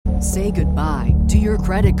Say goodbye to your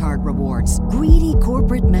credit card rewards. Greedy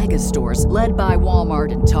corporate mega stores, led by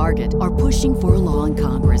Walmart and Target, are pushing for a law in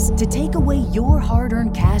Congress to take away your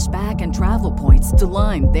hard-earned cash back and travel points to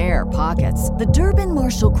line their pockets. The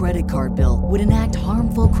Durbin-Marshall credit card bill would enact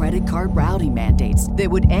harmful credit card routing mandates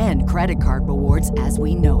that would end credit card rewards as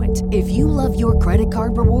we know it. If you love your credit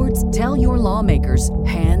card rewards, tell your lawmakers,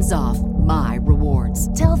 hands off my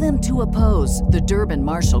rewards. Tell them to oppose the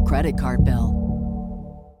Durbin-Marshall credit card bill.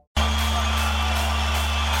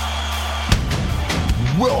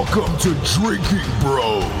 Welcome to Drinking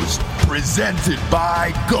Bros, presented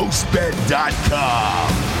by GhostBed.com.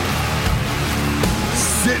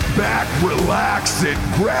 Sit back, relax, and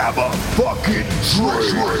grab a fucking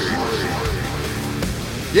drink.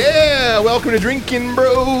 Yeah, welcome to Drinking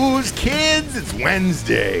Bros, kids. It's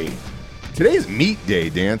Wednesday. Today's meat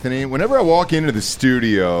day, D'Anthony. Whenever I walk into the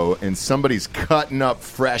studio and somebody's cutting up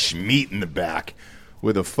fresh meat in the back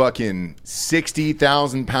with a fucking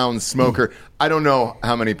 60,000-pound smoker, I don't know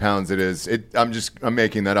how many pounds it is. I'm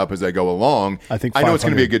making that up as I go along. I know it's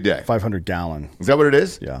going to be a good day. 500 gallon. Is that what it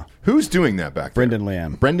is? Yeah. Who's doing that back there? Brendan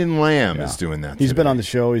Lamb. Brendan Lamb is doing that. He's been on the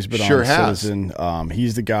show. He's been sure on has. Citizen.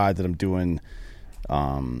 He's the guy that I'm doing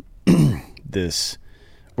this.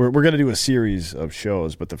 We're going to do a series of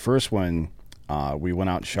shows, but the first one, we went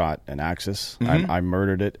out and shot an Axis. Mm-hmm. I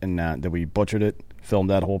murdered it, and then we butchered it, filmed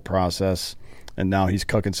that whole process, and now he's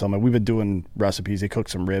cooking some. We've been doing recipes. He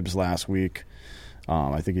cooked some ribs last week.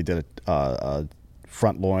 I think he did a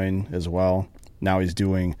front loin as well. Now he's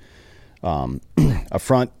doing a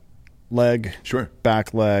front leg,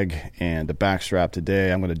 back leg, and a back strap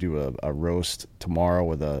today. I'm going to do a roast tomorrow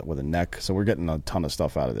with a neck. So we're getting a ton of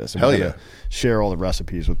stuff out of this. And Hell we're yeah. gonna share all the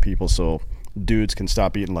recipes with people so dudes can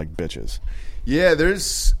stop eating like bitches. Yeah,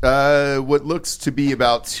 there's what looks to be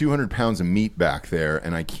about 200 pounds of meat back there,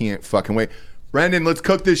 and I can't fucking wait. Brendan, let's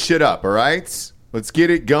cook this shit up, all right? Let's get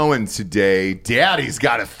it going today. Daddy's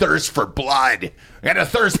got a thirst for blood. I got a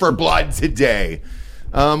thirst for blood today.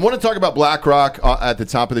 Want to talk about BlackRock at the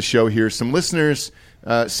top of the show here. Some listeners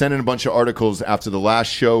sent in a bunch of articles after the last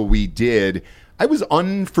show we did. I was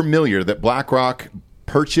unfamiliar that BlackRock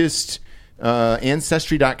purchased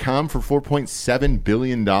Ancestry.com for $4.7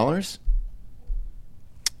 billion.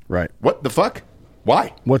 Right. What the fuck?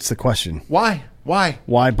 Why? What's the question? Why? Why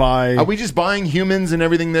buy? Are we just buying humans and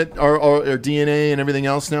everything that are DNA and everything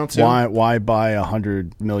else now too? Why buy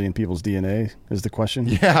 100 million people's DNA is the question.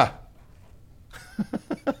 Yeah.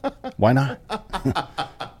 Why not?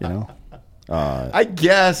 I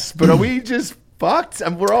guess, but are we just fucked?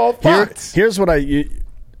 And we're all fucked. Here's what it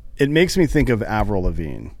makes me think of Avril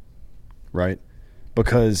Lavigne, right?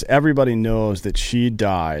 Because everybody knows that she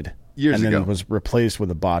died years ago, was replaced with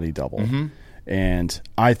a body double. Mm-hmm. And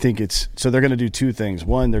I think so they're going to do two things.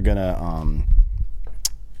 One, they're going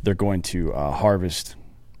to harvest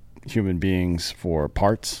human beings for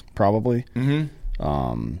parts, probably.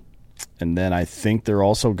 Mm-hmm. And then I think they're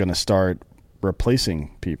also going to start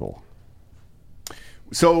replacing people.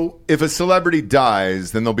 So if a celebrity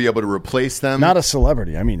dies, then they'll be able to replace them? Not a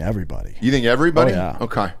celebrity. I mean everybody. You think everybody? Oh, yeah.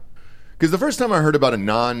 Okay. Because the first time I heard about a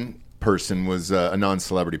non-person was a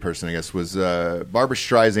non-celebrity person, I guess, was Barbra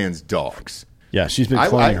Streisand's dogs. Yeah, she's been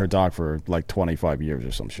cloning her dog for like 25 years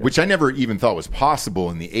or some shit. Which I never even thought was possible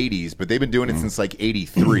in the 80s, but they've been doing it since like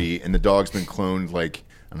 83, and the dog's been cloned like,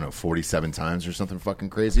 I don't know, 47 times or something fucking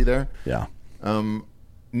crazy there. Yeah.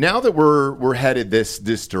 Now that we're headed this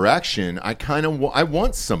direction, I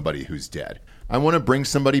want somebody who's dead. I want to bring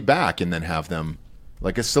somebody back and then have them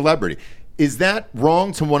like a celebrity. Is that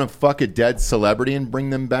wrong to want to fuck a dead celebrity and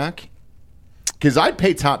bring them back? Because I'd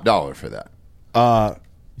pay top dollar for that.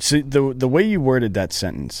 So the way you worded that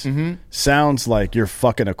sentence sounds like you're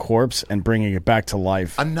fucking a corpse and bringing it back to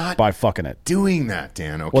life. I'm not by fucking it. Doing that,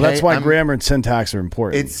 Dan. Okay. Well, that's why grammar and syntax are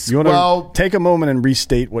important. You want to take a moment and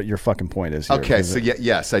restate what your fucking point is here. Okay, so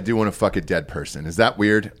yes, I do want to fuck a dead person. Is that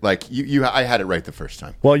weird? Like I had it right the first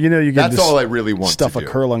time. Well, you can that's all I really want. Stuff to do. a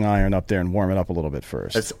curling iron up there and warm it up a little bit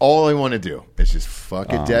first. That's all I want to do. Is just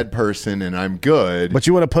fuck a dead person and I'm good. But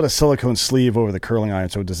you want to put a silicone sleeve over the curling iron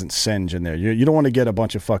so it doesn't singe in there. You don't want to get a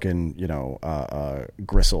bunch of fucking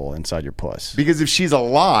gristle inside your puss. Because if she's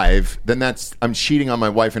alive, then I'm cheating on my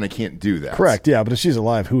wife and I can't do that. Correct, yeah, but if she's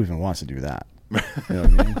alive, who even wants to do that? You know what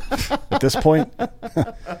I mean? At this point,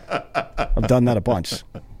 I've done that a bunch.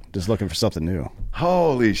 Just looking for something new.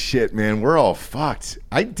 Holy shit, man. We're all fucked.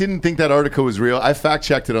 I didn't think that article was real. I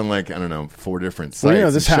fact-checked it on 4 different sites.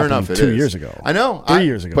 Well, this happened 2 years ago. I know. 3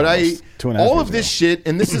 years ago. But almost. 2.5 all years of this ago. shit,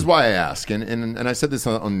 and this is why I ask, and I said this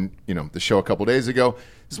on the show a couple days ago,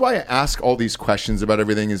 this is why I ask all these questions about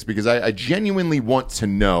everything, is because I genuinely want to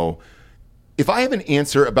know if I have an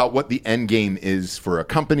answer about what the end game is for a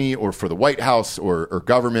company or for the White House or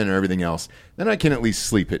government or everything else, then I can at least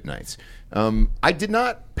sleep at night. I did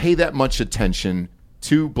not pay that much attention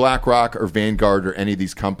to BlackRock or Vanguard or any of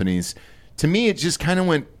these companies. To me, it just kind of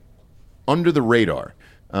went under the radar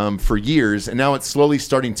for years, and now it's slowly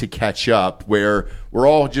starting to catch up where we're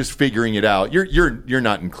all just figuring it out. You're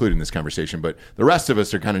not included in this conversation, but the rest of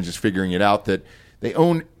us are kind of just figuring it out that they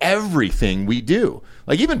own everything we do.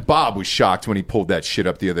 Like even Bob was shocked when he pulled that shit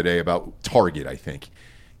up the other day about Target, I think.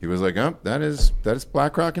 He was like, oh, that is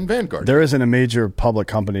BlackRock and Vanguard. There isn't a major public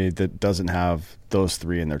company that doesn't have those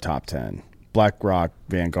three in their top 10. BlackRock,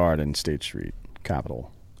 Vanguard, and State Street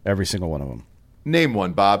Capital. Every single one of them. Name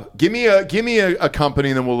one, Bob. Give me a company,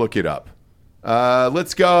 and then we'll look it up.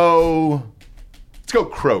 Let's go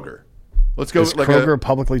Kroger. Let's go. Is Kroger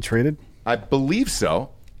publicly traded? I believe so.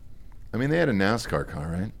 I mean, they had a NASCAR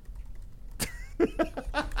car, right?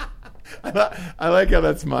 I like how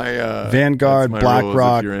that's my Vanguard, that's my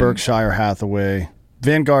BlackRock, Berkshire Hathaway.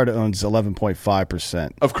 Vanguard owns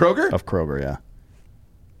 11.5% of Kroger. Of Kroger, yeah.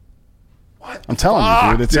 What? I'm telling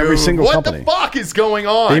you, dude. It's every single company. What the fuck is going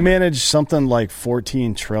on? They manage something like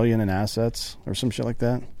 $14 trillion in assets or some shit like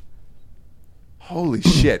that. Holy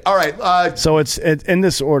shit! All right. So it's in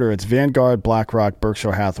this order. It's Vanguard, BlackRock,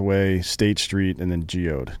 Berkshire Hathaway, State Street, and then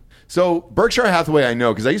Geode. So Berkshire Hathaway, I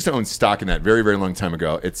know because I used to own stock in that very, very long time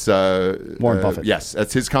ago. It's Warren Buffett. Yes,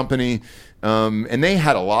 that's his company, and they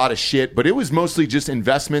had a lot of shit, but it was mostly just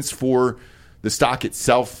investments for the stock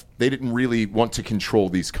itself. They didn't really want to control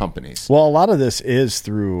these companies. Well, a lot of this is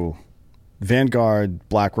through Vanguard,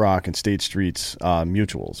 BlackRock, and State Street's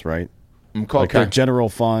mutuals, right? Like their general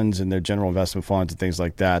funds and their general investment funds and things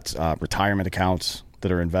like that, retirement accounts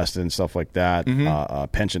that are invested in stuff like that,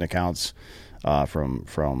 pension accounts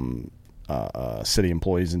from city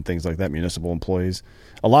employees and things like that, municipal employees.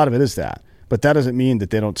 A lot of it is that. But that doesn't mean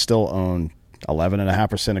that they don't still own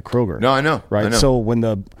 11.5% of Kroger. No, I know. Right? I know. So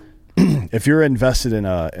when if you're invested in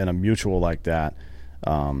a mutual like that,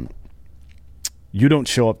 you don't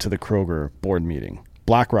show up to the Kroger board meeting.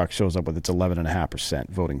 BlackRock shows up with its 11.5%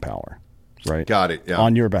 voting power, right? Got it. Yeah.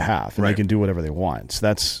 On your behalf, and right. They can do whatever they want. So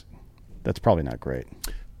that's probably not great.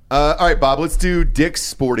 All right, Bob. Let's do Dick's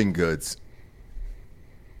Sporting Goods.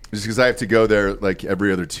 Just because I have to go there like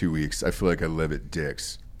every other 2 weeks. I feel like I live at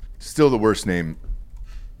Dick's. Still the worst name.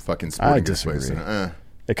 Fucking sporting goods place.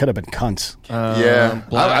 It could have been Cunts. Yeah,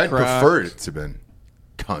 I prefer it to have been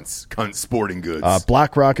Cunts Sporting Goods.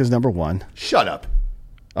 BlackRock is number one. Shut up.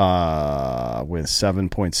 With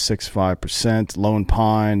 7.65%. Lone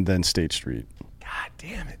Pine, then State Street. God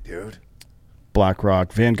damn it, dude.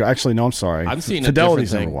 BlackRock, Vanguard. Actually, no, I'm sorry. I'm seeing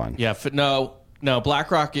Fidelity's a different number one. Yeah, no.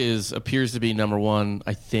 BlackRock appears to be number one,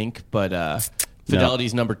 I think, but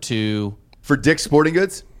Fidelity's number two. For Dick's Sporting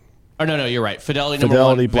Goods? Oh no, you're right. Fidelity number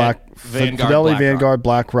one. Vanguard,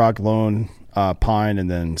 BlackRock, Lone Pine, and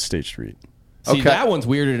then State Street. See, that one's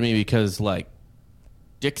weirder to me because like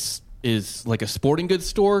Dick's is like a sporting goods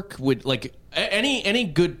store. Would like any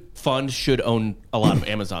good fund should own a lot of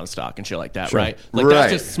Amazon stock and shit like that, right? Like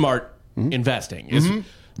that's just smart investing.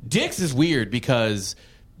 Dick's is weird because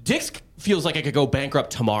Dick's feels like it could go bankrupt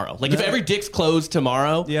tomorrow. Like if every Dick's closed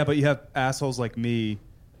tomorrow. Yeah, but you have assholes like me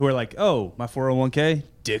who are like, oh, my 401k,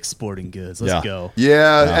 Dick's Sporting Goods. Let's go.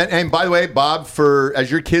 Yeah. And by the way, Bob, as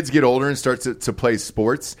your kids get older and start to play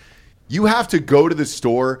sports, you have to go to the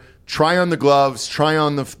store, try on the gloves, try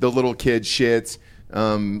on the little kid shit.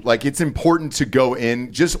 Like it's important to go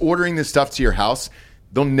in. Just ordering this stuff to your house,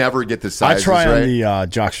 they'll never get the sizes. I try right? on the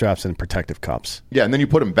jock straps and protective cups. Yeah, and then you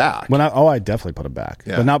put them back. I definitely put them back,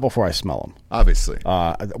 but not before I smell them. Obviously.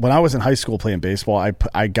 When I was in high school playing baseball,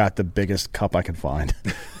 I got the biggest cup I could find.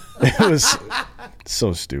 It was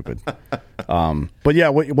so stupid. But yeah,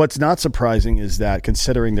 what's not surprising is that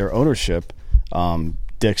considering their ownership,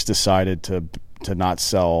 Dick's decided to not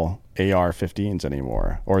sell AR-15s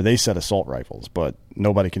anymore, or they said assault rifles, but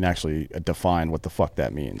nobody can actually define what the fuck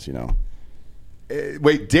that means. You know.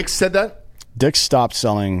 Wait, Dick's said that? Dick's stopped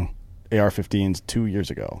selling AR-15s 2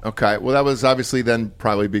 years ago. Okay, well that was obviously then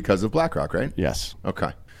probably because of BlackRock, right? Yes.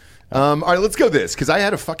 Okay. All right, let's go this because I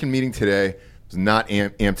had a fucking meeting today. I was not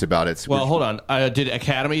amped about it. Well, hold on. Did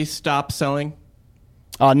Academy stop selling?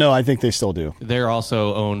 No, I think they still do. They're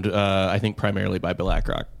also owned, I think, primarily by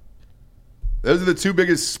BlackRock. Those are the two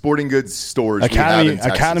biggest sporting goods stores we have in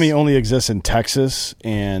Texas. Academy only exists in Texas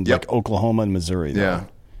and like Oklahoma and Missouri. Though. Yeah.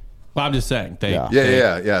 Well, I'm just saying.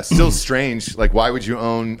 Yeah. Still strange. Like, why would you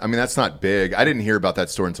own? I mean, that's not big. I didn't hear about that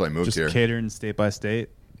store until I moved here. Just catering state by state.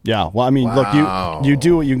 Yeah. Well, I mean, look, you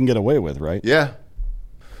do what you can get away with, right? Yeah.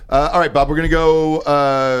 All right, Bob, we're going to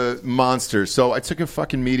go Monster. So I took a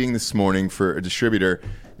fucking meeting this morning for a distributor,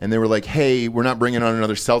 and they were like, hey, we're not bringing on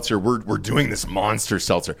another seltzer. We're doing this Monster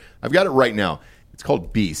seltzer. I've got it right now. It's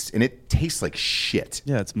called Beast, and it tastes like shit.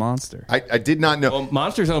 Yeah, it's Monster. I did not know. Well,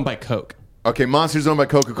 Monster's owned by Coke. Okay, Monster's owned by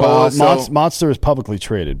Coca-Cola. Monster is publicly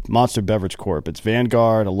traded. Monster Beverage Corp. It's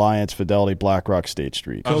Vanguard, Alliance, Fidelity, BlackRock, State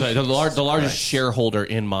Street. I'm sorry, the largest shareholder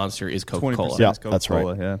in Monster is Coca-Cola. 20% Yeah, is that's right.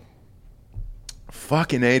 Coca-Cola, yeah.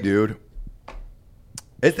 Fucking A, dude.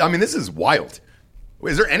 This is wild.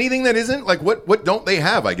 Is there anything that isn't? Like, what don't they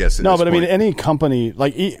have, I guess, No, but I mean, any company,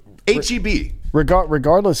 like... H-E-B.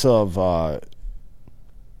 Regardless of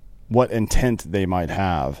what intent they might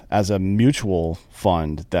have, as a mutual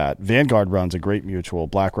fund that Vanguard runs a great mutual,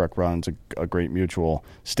 BlackRock runs a great mutual,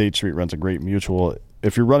 State Street runs a great mutual.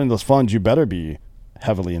 If you're running those funds, you better be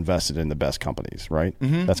heavily invested in the best companies, right?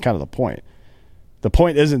 Mm-hmm. That's kind of the point. The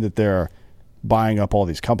point isn't that they're buying up all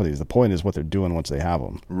these companies. The point is what they're doing once they have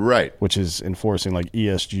them. Right. Which is enforcing like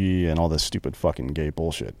ESG and all this stupid fucking gay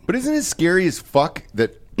bullshit. But isn't it scary as fuck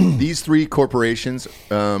that these three corporations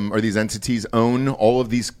or these entities own all of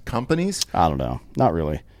these companies? I don't know. Not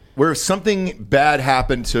really. Where if something bad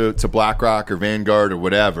happened to BlackRock or Vanguard or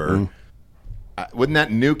whatever, wouldn't that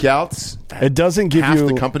nuke out? It doesn't give half you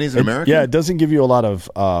the companies in America. Yeah, it doesn't give you a lot of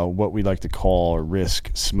what we like to call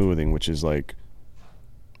risk smoothing, which is like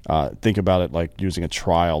think about it like using a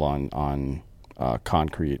trial on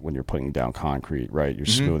concrete when you're putting down concrete, right? You're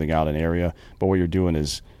smoothing out an area, but what you're doing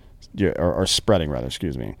is or spreading rather,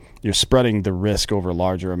 excuse me. You're spreading the risk over a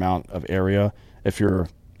larger amount of area if you're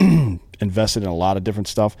invested in a lot of different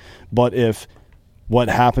stuff. But if what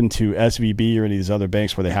happened to SVB or any of these other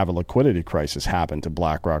banks where they have a liquidity crisis happened to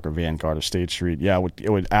BlackRock or Vanguard or State Street, it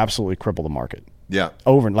would absolutely cripple the market. Yeah.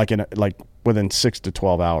 Within 6 to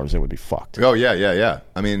 12 hours, it would be fucked. Oh, yeah.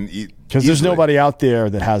 I mean, because there's nobody out there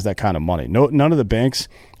that has that kind of money. None of the banks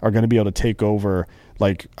are going to be able to take over.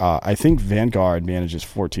 Like I think Vanguard manages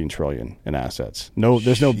 $14 trillion in assets. No,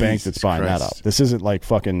 there's no bank that's buying that up. This isn't like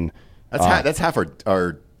fucking. That's half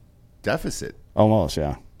our deficit. Almost,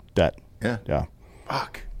 yeah. Debt. Yeah.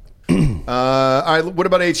 Fuck. All right. What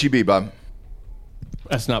about HEB, Bob?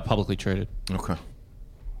 That's not publicly traded. Okay.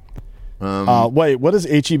 Wait, what does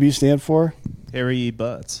HEB stand for? Harry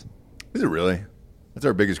Butts. Is it really? That's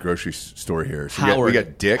our biggest grocery store here. So Howard. we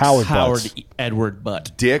got Dick's. Howard Howard Butts. Edward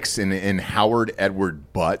Butt. Dick's and Howard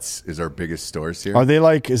Edward Butts is our biggest stores here. Are they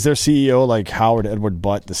like? Is their CEO like Howard Edward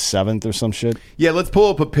Butt the seventh or some shit? Yeah, let's pull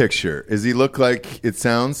up a picture. Does he look like it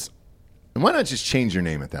sounds? And why not just change your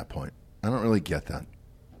name at that point? I don't really get that.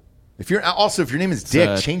 If your name is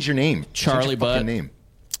Dick, change your name. Charlie change your Butt. fucking name.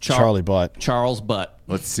 Charlie Butt. Charles Butt.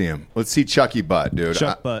 Let's see him. Let's see Chucky Butt, dude.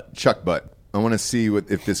 Chuck Butt. Chuck Butt. I want to see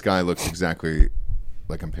if this guy looks exactly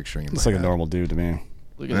like I'm picturing him. Looks like a normal dude to me.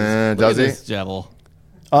 Look at this. Does he? This devil.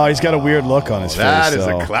 Oh, he's got a weird look on his face. That is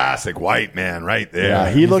though. a classic white man right there. Yeah,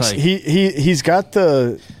 he looks. like- He's got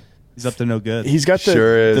the. He's up to no good. He's got the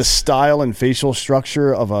Sure is. the style and facial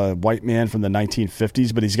structure of a white man from the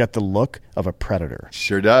 1950s, but he's got the look of a predator.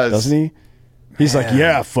 Sure does. Doesn't he? He's like,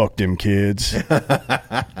 yeah, fuck them kids.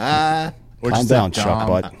 Calm down, Chuck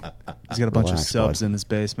Butt. He's got a bunch Relax, of subs bud. in his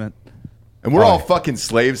basement. And we're all fucking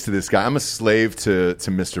slaves to this guy. I'm a slave to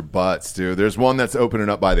Mr. Butts, dude. There's one that's opening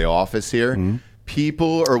up by the office here.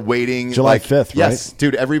 People are waiting. July like, 5th, yes, right?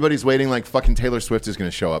 dude. Everybody's waiting like fucking Taylor Swift is going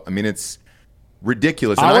to show up. I mean, it's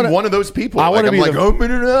ridiculous. And I'm one of those people. I wanna I'm be like, the- open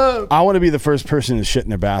it up. I want to be the first person to shit in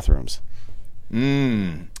their bathrooms.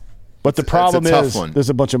 But the problem tough is, one. there's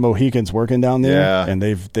a bunch of Mohicans working down there, Yeah. and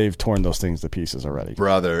they've torn those things to pieces already.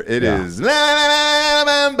 Brother, it Yeah. is.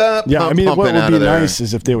 Yeah, I mean, what pumping would out be of there. nice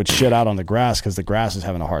is if they would shit out on the grass because the grass is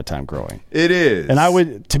having a hard time growing. It is. And I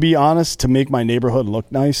would, to be honest, to make my neighborhood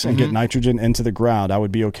look nice and get nitrogen into the ground, I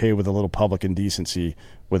would be okay with a little public indecency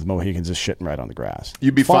with Mohicans just shitting right on the grass.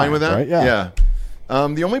 You'd be fine with that? right? Yeah.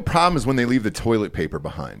 The only problem is when they leave the toilet paper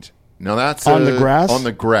behind. Now that's On the grass? On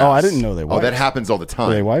the grass. Oh, I didn't know they Oh, wiped. that happens all the time.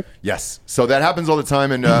 Do they wipe? Yes. So that happens all the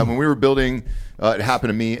time. And when we were building, it happened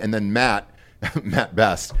to me. And then Matt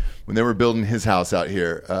Best, when they were building his house out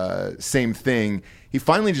here, same thing. He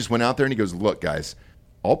finally just went out there and he goes, "Look, guys,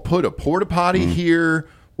 I'll put a porta potty here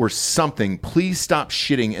or something. Please stop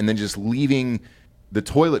shitting and then just leaving the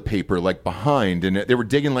toilet paper like behind." And they were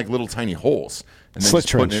digging like little tiny holes and then Slit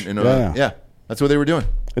just putting trench. it in a Yeah. That's what they were doing.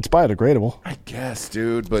 It's biodegradable. I guess,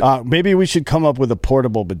 dude, but Maybe we should come up with a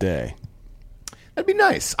portable bidet. that'd be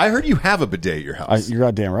nice. I heard you have a bidet at your house. You're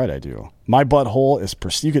goddamn right I do. My butthole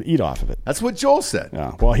is you could eat off of it. That's what Joel said.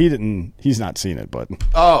 Yeah. Well, he's not seen it, but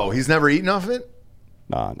Oh, he's never eaten off of it?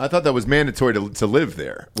 nah. I thought that was mandatory to live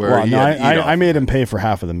there. Where Well, he no, had to eat off I of made it. him pay for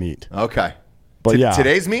half of the meat. Okay. But yeah,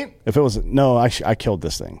 today's meat. If it was I killed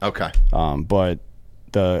this thing. Okay. But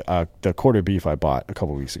the quarter beef I bought a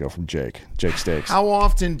couple weeks ago from Jake Steaks. How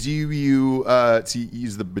often do you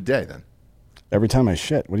use the bidet then? Every time I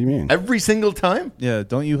shit. What do you mean? Every single time? Yeah,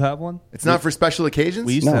 don't you have one? It's not for special occasions?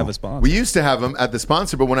 We used to have a sponsor. We used to have them at the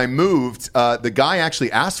sponsor, but when I moved, the guy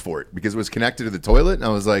actually asked for it because it was connected to the toilet, and I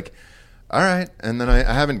was like, all right. And then I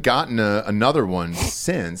haven't gotten another one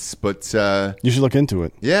since, but... you should look into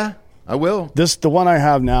it. Yeah, I will. The one I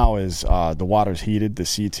have now is the water's heated, the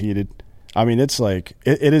seat's heated. I mean, it's like,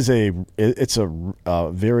 it's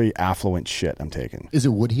a very affluent shit I'm taking. Is it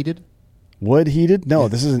wood heated? Wood heated? No,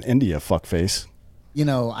 this is in India, fuckface. You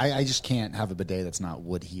know, I just can't have a bidet that's not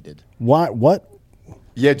wood heated. Why? What?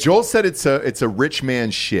 Yeah, Joel said it's a rich man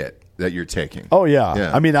shit that you're taking. Oh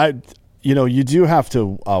yeah. I mean, you do have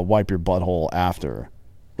to wipe your butthole after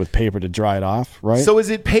with paper to dry it off, right? So is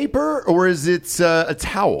it paper or is it a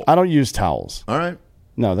towel? I don't use towels. All right.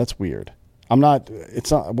 No, that's weird.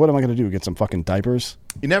 It's not. What am I going to do? Get some fucking diapers?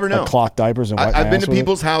 You never know. Like cloth diapers and wipe my I've been ass to with it?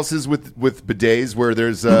 people's houses with bidets where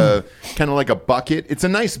there's kind of like a bucket. It's a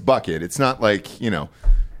nice bucket. It's not like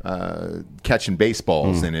catching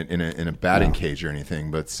baseballs in it in a batting cage or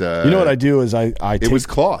anything. But you know what I do is it was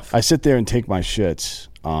cloth. I sit there and take my shits,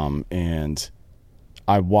 and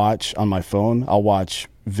I watch on my phone. I'll watch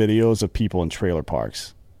videos of people in trailer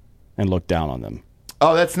parks and look down on them.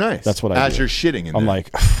 Oh, that's nice. That's what I do. As you're shitting in I'm there. like,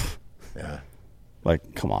 yeah.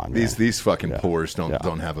 Like, come on, these man. these fucking pores don't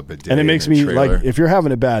have a bidet. And it makes in me their trailer. like, if you're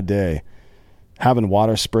having a bad day, having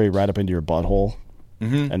water spray right up into your butthole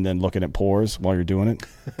and then looking at pores while you're doing it.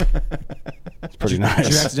 It's pretty nice.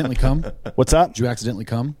 Did you accidentally come? What's that? Did you accidentally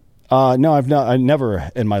come? No, I've not. I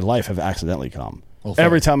never in my life have accidentally come. Oh, fair.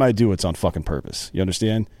 Every time I do, it's on fucking purpose. You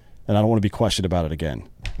understand? And I don't want to be questioned about it again.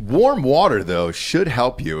 Warm water though should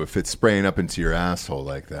help you if it's spraying up into your asshole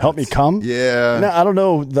like that. Help me come? Yeah. No, I don't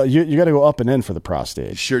know. You got to go up and in for the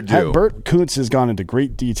prostate. Sure do. Bert Koontz has gone into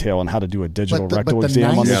great detail on how to do a digital rectal the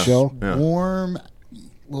exam on the nice, show. Yeah. warm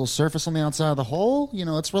little surface on the outside of the hole,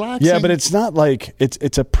 it's relaxing. Yeah, but it's not like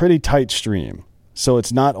it's a pretty tight stream, so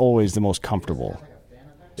it's not always the most comfortable.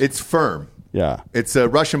 It's firm. Yeah, It's a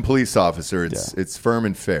Russian police officer. It's firm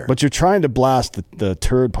and fair. but you're trying to blast the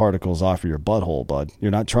turd particles off of your butthole, bud.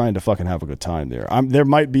 You're not trying to fucking have a good time there. There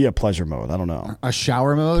might be a pleasure mode. I don't know. a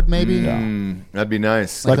shower mode, maybe. That'd be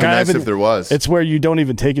nice. Like, That'd be I nice haven't- if there was. It's where you don't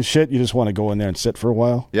even take a shit. You just want to go in there and sit for a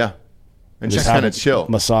while. Yeah. And just have kind it of chill.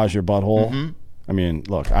 massage your butthole. I mean,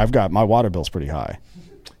 look, I've got my water bill's pretty high.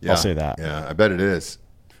 Yeah. I'll say that. Yeah, I bet it is.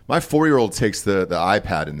 My 4-year-old takes the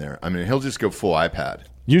iPad in there. I mean, he'll just go full iPad.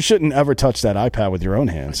 You shouldn't ever touch that iPad with your own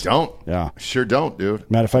hands. Don't. Yeah. Sure don't, dude.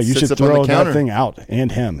 Matter of fact, you Sits should up on the throw that counter. thing out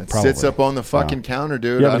and him. Probably Sits up on the fucking counter,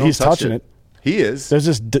 dude. Yeah, I but don't he's touch touching it. He is.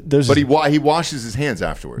 There's But he washes his hands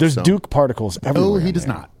afterwards. there's so. Duke particles everywhere. Oh, he in does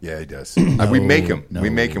there. not. Yeah, he does. We make him. no. We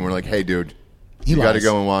make him. We're like, hey, dude, He you got to lies.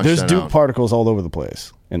 go and wash There's that Duke out. particles all over the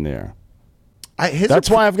place in there. His That's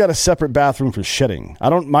are why I've got a separate bathroom for shitting. I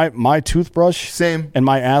don't my toothbrush Same. and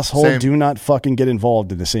my asshole Same. do not fucking get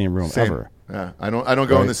involved in the same room Same. ever. Yeah, I don't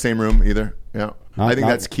go in Right. the same room either. Yeah, I think not-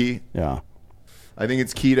 that's key. Yeah. I think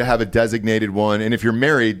it's key to have a designated one, and if you're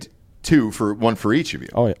married, one for each of you.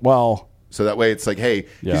 Oh yeah. Well, So that way, it's like, hey,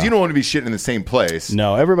 because Yeah. you don't want to be shitting in the same place,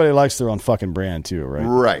 no, everybody likes their own fucking brand too, right?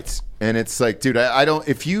 right? And it's like, dude, I don't.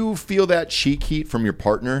 If you feel that cheek heat from your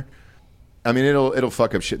partner, I mean, it'll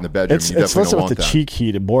fuck up shit in the bedroom. It's you less definitely don't about want the that cheek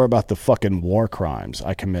heat and more about the fucking war crimes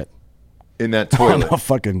I commit in that on toilet. a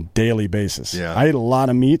fucking daily basis. Yeah. I eat a lot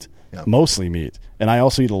of meat, Yeah. mostly meat, and I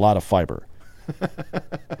also eat a lot of fiber.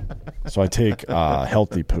 So I take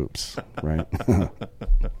healthy poops, right?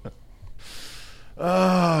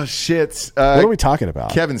 Oh shit! What are we talking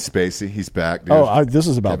about? Kevin Spacey, he's back. Dude. Oh, this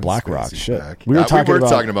is about Kevin BlackRock. Spacey's Shit, back. we were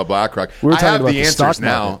talking about BlackRock. We were I talking have about the the answers stock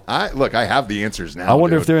now. market. I have the answers now. I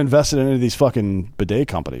wonder dude. if they're invested in any of these fucking bidet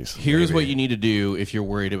companies. Here's what you need to do if you're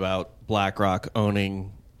worried about BlackRock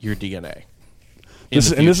owning your DNA.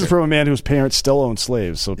 This is from a man whose parents still own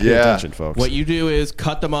slaves, so pay Yeah. attention, folks. What you do is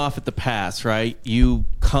cut them off at the pass, right? You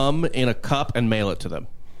come in a cup and mail it to them.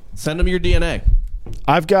 Send them your DNA.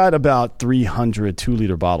 I've got about 300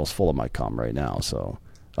 2-liter bottles full of my cum right now, so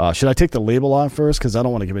should I take the label off first? Because I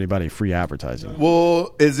don't want to give anybody free advertising.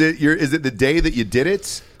 Well, is it the day that you did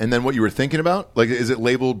it, and then what you were thinking about? Like, is it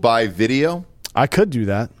labeled by video? I could do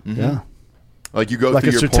that, Mm-hmm. yeah. Like you go Like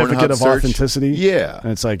through a your certificate Pornhub of search? authenticity? Yeah,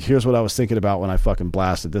 And it's like, here's what I was thinking about when I fucking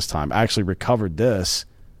blasted this time. I actually recovered this.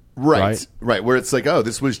 right. Where it's like, oh,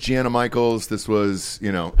 this was Gianna Michaels. This was,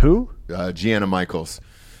 Who? Gianna Michaels.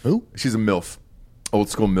 Who? She's a MILF. Old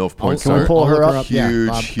school MILF porn Can we star. pull her I'll look up? her Yeah, Huge,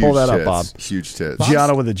 Bob. huge Pull that up, tits. Bob. Huge tits.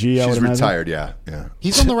 Gianna with a G, I would She's imagine. retired, yeah.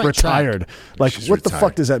 He's on the right retired. track. Like, She's what the retired.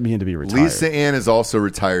 fuck does that mean to be retired? Lisa Ann is also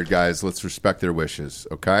retired, guys. Let's respect their wishes,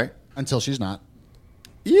 okay? Until she's not.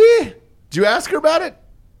 Yeah. Did you ask her about it?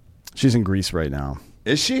 She's in Greece right now.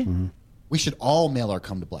 Is she? We should all mail our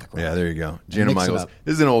come to BlackRock. Yeah, there you go. Jana mix it Michaels. up.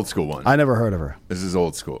 This is an old school one. I never heard of her. This is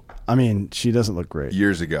old school. I mean, she doesn't look great.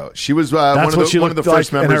 Years ago. She was That's what she one of the looked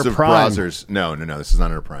first like in members her of prime. Brazzers. No. This is not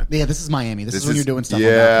in her prime. Yeah, this is Miami. This is when you're doing stuff. Yeah,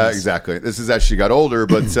 on that exactly. This is as she got older,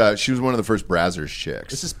 but she was one of the first Brazzers chicks.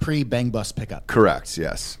 This is pre Bang Bus pickup. Correct.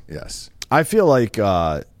 Yes. I feel like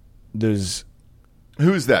there's,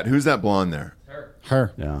 Who's that? Who's that blonde there?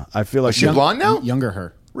 Her. yeah, I feel like Is she blonde now? Younger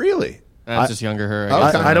her. Really? That's just younger her. I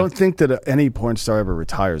guess. Okay. I don't think that any porn star ever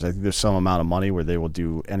retires. I think there's some amount of money where they will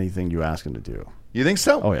do anything you ask them to do. You think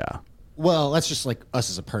so? Oh, yeah. Well, that's just like us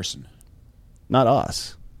as a person. Not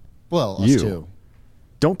us. Well, us You. too.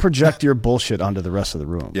 Don't project your bullshit onto the rest of the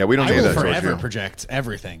room. Yeah, we don't I need will that. forever Georgia. project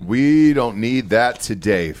everything. We don't need that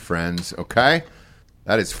today, friends. Okay?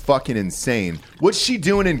 That is fucking insane. What's she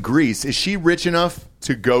doing in Greece? Is she rich enough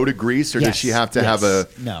to go to Greece, or does Yes, she have to yes. have a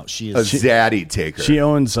No, she a is. zaddy take her? She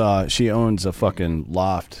owns a fucking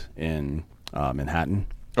loft in Manhattan.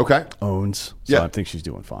 Okay. Owns. So Yeah. I think she's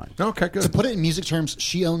doing fine. Okay, To good. put it in music terms,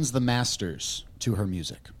 she owns the masters to her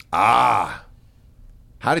music.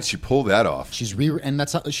 How did she pull that off? She's and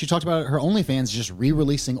that's how she talked about her OnlyFans just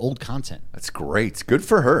re-releasing old content, That's great. Good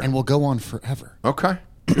for her. and will go on forever. Okay.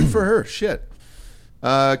 Good for her. Shit.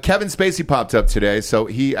 Kevin Spacey popped up today. So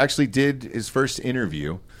he actually did his first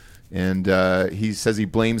interview, and he says he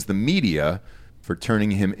blames the media for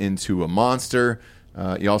turning him into a monster.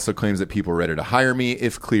 He also claims that people are ready to hire me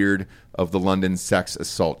if cleared of the London sex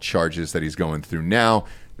assault charges that he's going through now.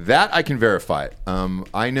 That I can verify.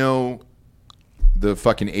 I know the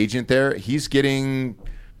fucking agent there. He's getting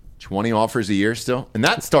 20 offers a year still. And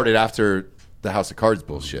that started after the House of Cards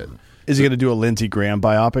bullshit. Is he going to do a Lindsey Graham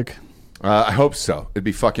biopic? I hope so. It'd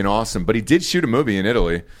be fucking awesome. But he did shoot a movie in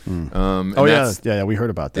Italy. And that's- Yeah. We heard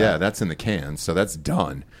about that. Yeah, that's in the can. So that's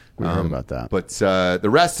done. We heard about that. But the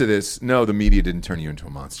rest of this, no, the media didn't turn you into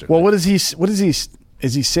a monster. Well, what is he?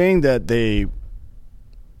 Is he saying that they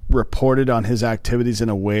reported on his activities in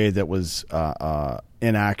a way that was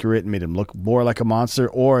inaccurate and made him look more like a monster,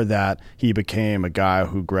 or that he became a guy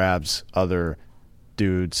who grabs other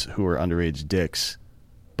dudes who are underage dicks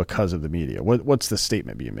because of the media? What's the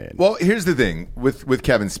statement being made? Well, here's the thing with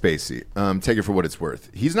Kevin Spacey. Take it for what it's worth.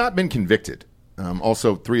 He's not been convicted.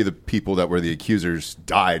 Also, 3 of the people that were the accusers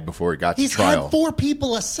died before it got He's to trial. had 4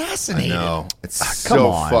 people assassinated. No, it's come so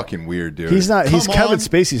on. fucking weird, dude. He's not. He's Come Kevin on.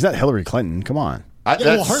 Spacey. He's not Hillary Clinton. Come on. Yeah,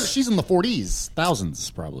 well, That's- she's in the 40s, thousands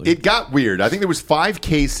probably. It got weird. I think there was 5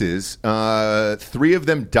 cases. 3 of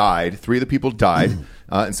them died. 3 of the people died,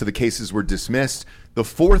 and so the cases were dismissed. The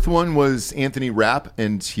 4th one was Anthony Rapp,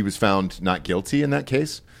 and he was found not guilty in that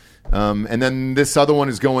case. And then this other one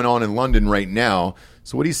is going on in London right now.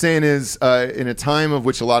 So what he's saying is, in a time of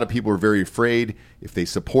which a lot of people are very afraid, if they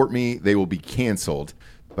support me, they will be canceled.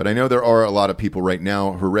 But I know there are a lot of people right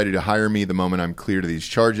now who are ready to hire me the moment I'm cleared of these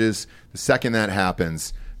charges. The second that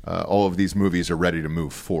happens, all of these movies are ready to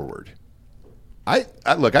move forward.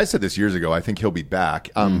 Look, I said this years ago. I think he'll be back,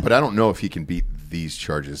 but I don't know if he can beat these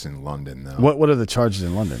charges in London, though. What are the charges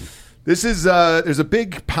in London? This is there's a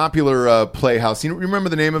big popular playhouse. You remember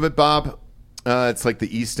the name of it, Bob? It's like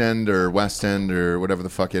the East End or West End or whatever the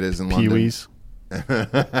fuck it is in London. Pee-wee's.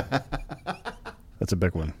 That's a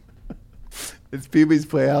big one. It's Pee-wee's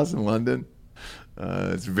Playhouse in London.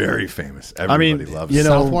 It's very famous. Everybody loves you it.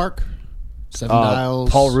 know, Southwark, Seven Dials.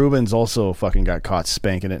 Paul Rubens also fucking got caught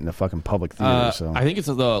spanking it in the fucking public theater. So I think it's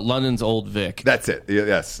the London's Old Vic. That's it.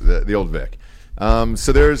 Yes, the old Vic.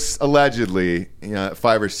 So there's allegedly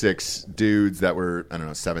 5 or 6 dudes that were,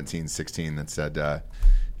 17, 16 that said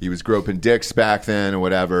he was groping dicks back then or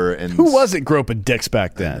whatever. And who wasn't groping dicks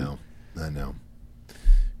back then? I know.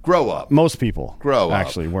 Grow up. Most people Grow up.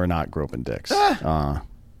 actually were not groping dicks.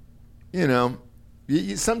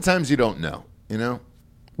 Sometimes you don't know.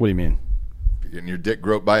 What do you mean? You're getting your dick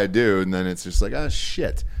groped by a dude, and then it's just like,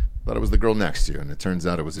 shit. Thought it was the girl next to you, and it turns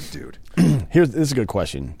out it was a dude. This is a good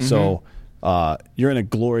question. So you're in a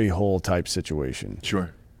glory hole type situation. Sure.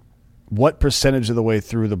 What percentage of the way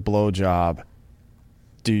through the blowjob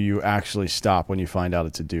do you actually stop when you find out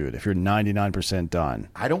it's a dude? If you're 99% done,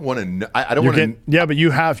 I don't want to know. I don't want to. Yeah, but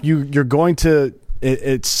you're going to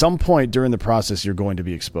at some point during the process you're going to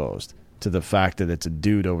be exposed to the fact that it's a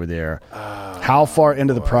dude over there. How far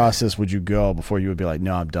into the process would you go before you would be like,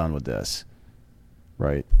 no, I'm done with this?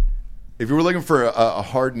 Right. If you were looking for a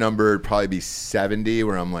hard number, it'd probably be 70,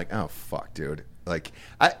 where I'm like, oh, fuck, dude. Like,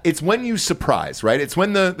 it's when you surprise, right? It's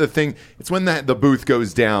when the booth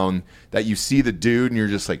goes down that you see the dude and you're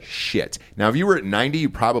just like, shit. Now, if you were at 90, you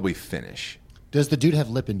probably finish. Does the dude have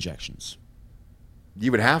lip injections?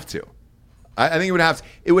 You would have to. I think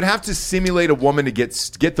it would have to simulate a woman to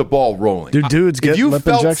get the ball rolling. Do dudes get lip injections?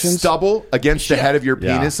 If you felt stubble against the head of your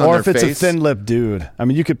penis on or their if it's face, a thin-lipped dude. I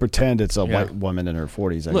mean, you could pretend it's a white woman in her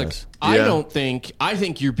 40s, I guess. I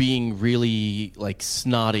think you're being really like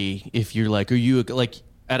snotty if you're like, are you like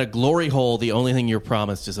at a glory hole, the only thing you're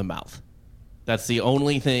promised is a mouth. That's the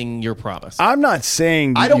only thing you're promised. I'm not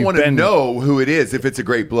saying I don't want to know who it is if it's a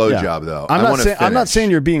great blowjob, though. I'm not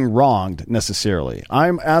saying you're being wronged necessarily.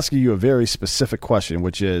 I'm asking you a very specific question,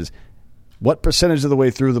 which is, what percentage of the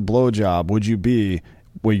way through the blowjob would you be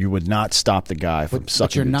where you would not stop the guy from sucking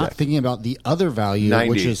But you're your not dick? thinking about the other value, 90.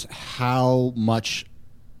 which is how much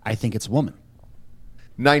I think it's a woman.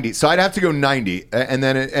 90. So I'd have to go 90, and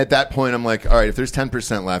then at that point, I'm like, all right, if there's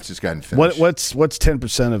 10% left, just go ahead and finish. What's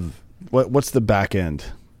 10% of what's the back end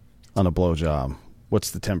on a blowjob?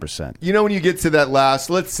 What's the 10%? You know, when you get to that last,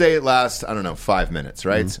 let's say it lasts, I don't know, 5 minutes,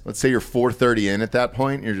 right? Mm-hmm. Let's say you're 4:30 in at that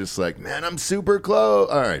point. You're just like, man, I'm super close.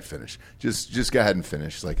 All right, finish. Just go ahead and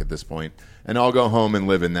finish, like at this point, and I'll go home and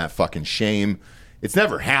live in that fucking shame. It's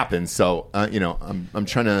never happened, so I'm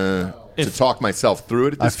trying to talk myself through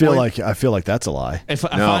it. At this point. I feel like that's a lie. If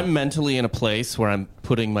I'm mentally in a place where I'm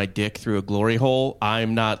putting my dick through a glory hole,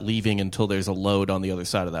 I'm not leaving until there's a load on the other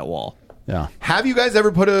side of that wall. Yeah. Have you guys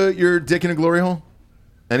ever put your dick in a glory hole?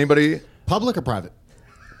 Anybody? Public or private?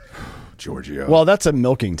 Giorgio. Well, that's a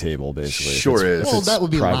milking table, basically. Sure is. Well, that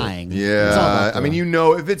would be private. lying. It's all Yeah, about I mean,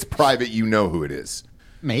 if it's private, you know who it is.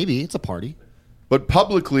 maybe it's a party. But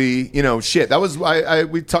publicly, shit. That was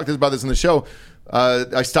we talked about this on the show.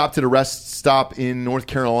 I stopped at a rest stop in North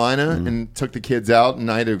Carolina and took the kids out,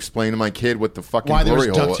 and I had to explain to my kid what the fucking Why there glory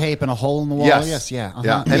was hole. duct tape and a hole in the wall? Yes, Yeah. Uh-huh.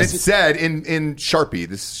 yeah. And Yes, it said in Sharpie,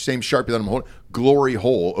 this same Sharpie that I'm holding, glory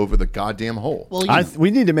hole over the goddamn hole. Well,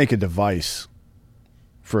 We need to make a device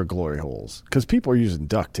for glory holes because people are using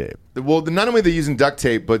duct tape. Well, not only are they using duct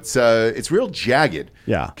tape, but it's real jagged.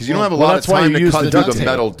 Yeah. Because you don't have a lot of that's why time you to use cut the through duct the tape.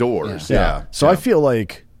 metal doors. Yeah. So I feel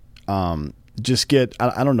like just get.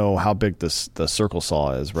 I don't know how big the circle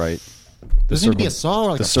saw is, right? does it need to be a saw or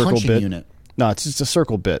like the a circle punching bit. unit? No, it's just a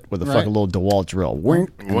circle bit with a Right. fucking little DeWalt drill.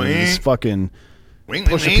 Wink, and then this fucking Wink,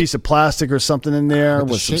 push a wink. piece of plastic or something in there With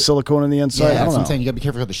the with some sha- silicone on the inside. Yeah, I that's don't what I'm know. saying. You got to be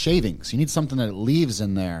careful with the shavings. You need something that leaves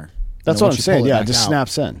in there. That's You know, what once I'm you saying. pull it Yeah, it back just out.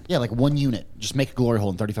 snaps in. Yeah, like one unit. Just make a glory hole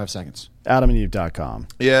in 35 seconds. AdamandEve.com.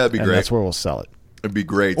 Yeah, that'd be And great. that's where we'll sell it. It'd be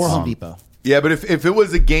great. Or Home Depot. Yeah, but if it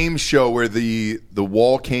was a game show where the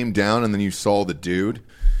wall came down and then you saw the dude,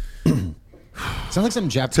 Sounds like some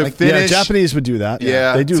Japanese. To Like, fit- Yeah, Finish- Japanese would do that.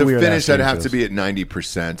 yeah, they do to weird finish, ass I'd game have to shows. be at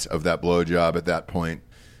 90% of that blowjob at that point.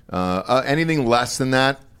 Anything less than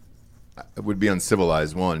that would be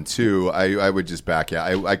uncivilized. 1, 2, I would just back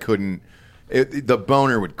out. I couldn't. The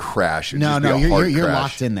boner would crash. It'd no, just be no, a hard you're crash.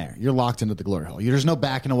 locked in there. You're locked into the glory hole. There's no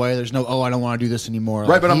backing away. There's no, I don't want to do this anymore.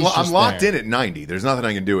 Right, but I'm he's just locked there. in at 90. There's nothing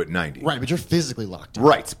I can do at 90. Right, but you're physically locked in.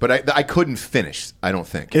 Right, but I couldn't finish. I don't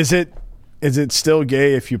think. Is it still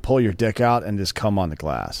gay if you pull your dick out and just come on the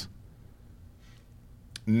glass?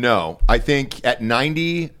 No, I think at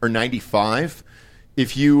 90 or 95,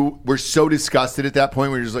 if you were so disgusted at that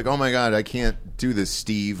point where you're just like, oh my God, I can't do this,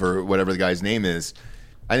 Steve, or whatever the guy's name is,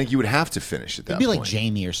 I think you would have to finish at that It'd be point. like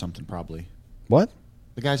Jamie or something, probably. What?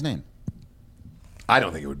 The guy's name. I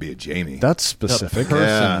don't think it would be a Jamie. That's specific.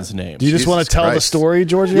 Person's name. Do you just Jesus want to tell the Christ. story,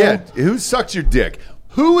 Giorgio? Yeah, who sucked your dick?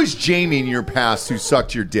 Who is Jamie in your past who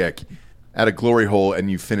sucked your dick at a glory hole and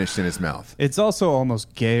you finished in his mouth? It's also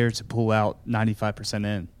almost gayer to pull out 95%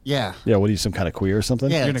 in. Yeah. Yeah, what are you, some kind of queer or something?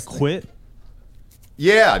 Yeah. You're going it's to quit?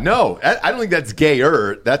 Yeah, no, I don't think that's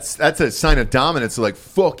gayer. That's a sign of dominance. Like,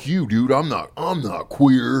 fuck you, dude. I'm not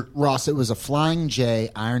queer. Ross, it was a Flying J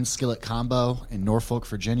iron skillet combo in Norfolk,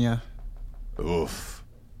 Virginia. Oof.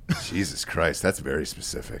 Jesus Christ, that's very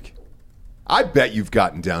specific. I bet you've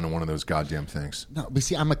gotten down to one of those goddamn things. No, but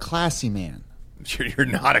see, I'm a classy man. You're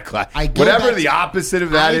not a class. I go Whatever back the to- opposite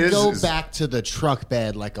of that I is. go is- back to the truck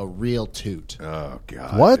bed like a real toot. Oh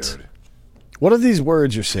God. What? Dude. What are these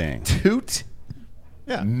words you're saying? Toot?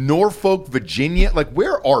 Yeah. Norfolk, Virginia. Like,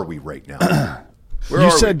 where are we right now? Where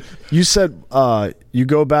are You said you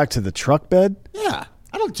go back to the truck bed? Yeah.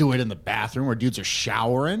 I don't do it in the bathroom where dudes are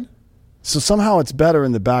showering. So somehow it's better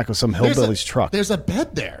in the back of some There's hillbilly's a- truck. There's a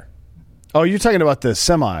bed there. Oh, you're talking about the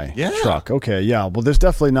semi Yeah. truck. Okay, yeah. Well, there's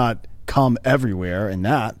definitely not cum everywhere in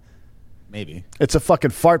that. Maybe. It's a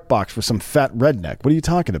fucking fart box for some fat redneck. What are you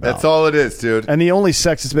talking about? That's all it is, dude. And the only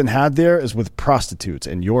sex that's been had there is with prostitutes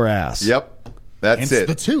and your ass. Yep. That's Hence it.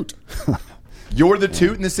 the toot. You're the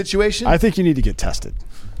toot in this situation? I think you need to get tested.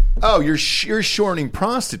 Oh, you're shorting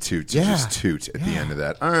prostitute to just toot at the end of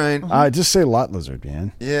that. All right. Just say lot lizard,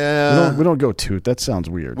 man. Yeah. We don't go toot. That sounds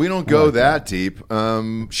weird. We don't go that deep.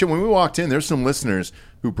 Shit, when we walked in, there's some listeners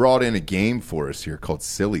who brought in a game for us here called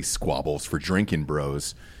Silly Squabbles for Drinking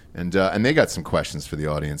Bros. And they got some questions for the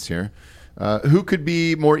audience here. Who could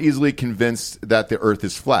be more easily convinced that the earth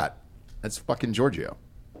is flat? That's fucking Giorgio.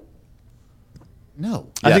 No.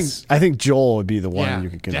 Yes. I think Joel would be the one Yeah, you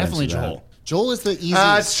could convince. definitely of that. Joel. Joel is the easiest.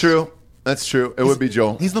 That's true. That's true. It would be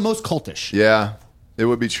Joel. He's the most cultish. Yeah, it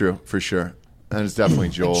would be true for sure. That is definitely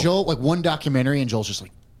Joel. Joel, like one documentary, and Joel's just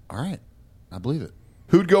like, all right, I believe it.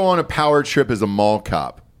 Who'd go on a power trip as a mall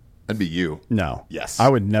cop? That'd be you. No. Yes. I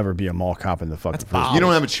would never be a mall cop in the fucking first. You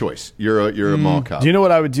don't have a choice. You're a mall cop. Do you know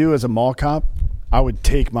what I would do as a mall cop? I would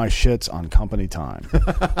take my shits on company time.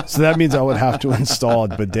 So that means I would have to install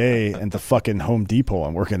a bidet at the fucking Home Depot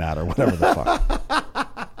I'm working at or whatever the fuck.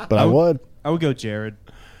 But I would. I would go Jared.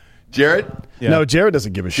 Jared? Yeah. No, Jared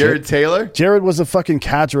doesn't give a Jared shit. Taylor? Jared was a fucking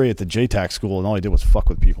cadre at the JTAC school, and all he did was fuck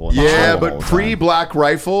with people. And Yeah, all but the pre time. Black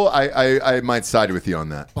Rifle, I might side with you on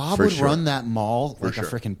that. Bob for would sure. run that mall like sure. a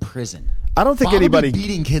freaking prison. I don't think Bob anybody. would be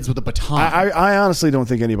beating kids with a baton. I honestly don't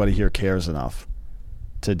think anybody here cares enough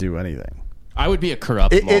to do anything. I would be a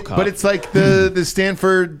corrupt mall cop. But it's like the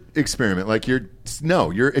Stanford experiment. Like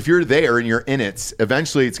if you're there and you're in it,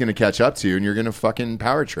 eventually it's going to catch up to you, and you're going to fucking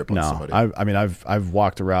power trip on No, somebody. I mean I've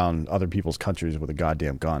walked around other people's countries with a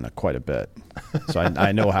goddamn gun quite a bit, so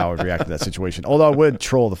I know how I would react to that situation. Although I would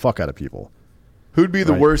troll the fuck out of people. Who'd be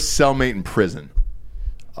the Right. worst cellmate in prison?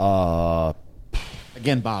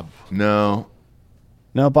 Again, Bob. No.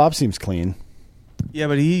 Bob seems clean. Yeah,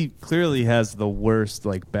 but he clearly has the worst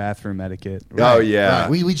like bathroom etiquette. Oh yeah.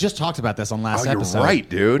 Right. We just talked about this on last Oh, you're episode. right,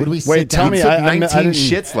 dude. Would we Wait, sit tell down? me, You took I 19 didn't-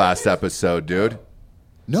 shits last episode, dude.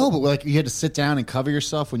 No, but like you had to sit down and cover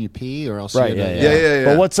yourself when you pee, or else Right? you had to, Yeah.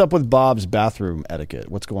 But what's up with Bob's bathroom etiquette?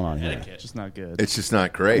 What's going on here? It's just not good. It's just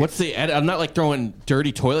not great. What's the? I'm not like throwing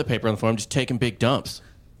dirty toilet paper on the floor. I'm just taking big dumps.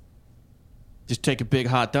 Just taking big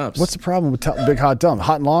hot dumps. What's the problem with big hot dump?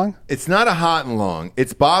 Hot and long? It's not a hot and long.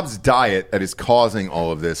 It's Bob's diet that is causing all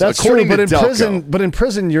of this. That's According true, but to in Delco.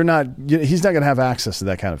 prison, he's not going to have access to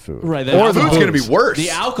that kind of food. Right, Or the the food's going to be worse.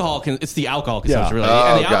 The alcohol it's the alcohol consumption, Yeah. really.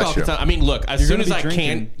 Oh, And the alcohol gotcha. consumption, I mean, look, as You're soon gonna as be I drinking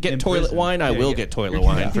can get in toilet prison. wine, I Yeah, will yeah. get toilet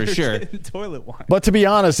wine for sure. Toilet wine. But to be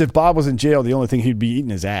honest, if Bob was in jail, the only thing he'd be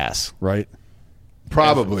eating is ass, right?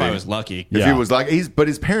 Probably. If I was lucky. If Yeah. he was like, but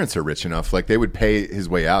his parents are rich enough, like they would pay his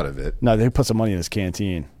way out of it. No, they put some money in his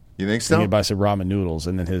canteen. You think So so? he'd buy some ramen noodles,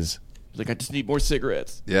 and then his. Like, I just need more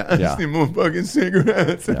cigarettes. Yeah. I just Yeah. need more fucking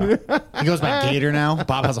cigarettes. He goes by Gator now.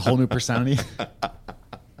 Bob has a whole new personality.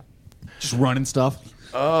 Just running stuff.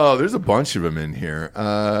 Oh, there's a bunch of them in here.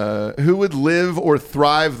 Who would live or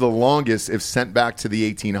thrive the longest if sent back to the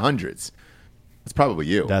 1800s? It's probably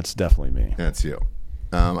you. That's definitely me. That's you.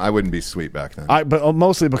 I wouldn't be sweet back then. But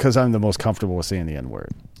mostly because I'm the most comfortable with saying the N word.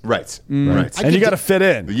 Right. Right. I And you give got to fit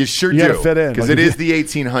in. You sure you do. gotta fit in. Because Like, it if is the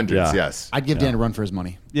 1800s, Yeah. yes. I'd give Dan a run for his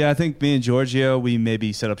money. Yeah, I think me and Giorgio, we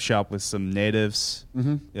maybe set up shop with some natives.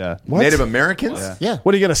 Mm-hmm. Yeah. What? Native Americans? Yeah. Yeah.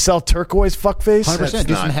 What are you going to sell turquoise fuckface? 100%.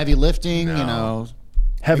 Do some not- heavy lifting, No. you know.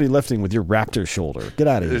 Heavy lifting with your raptor shoulder. Get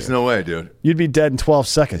out of There's here. no way, dude. You'd be dead in 12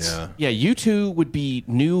 seconds. Yeah. Yeah, you two would be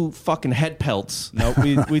new fucking head pelts Nope,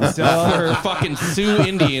 we'd sell out for our fucking Sioux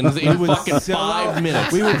Indians in would fucking sell 5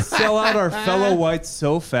 minutes. we would sell out our fellow whites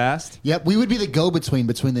so fast. Yep, we would be the go-between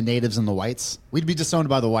between the natives and the whites. We'd be disowned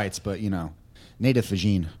by the whites, but, you know, native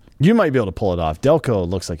vagine. You might be able to pull it off. Delco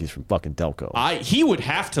looks like he's from fucking Delco. He would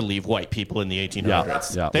have to leave white people in the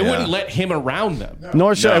 1800s. Yeah. They Yeah. wouldn't let him around them.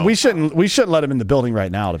 Nor should No. we shouldn't let him in the building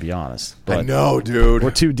right now, to be honest. I But know, dude.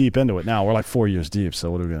 we're too deep into it now. We're like 4 years deep.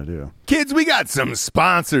 So what are we gonna do? Kids, we got some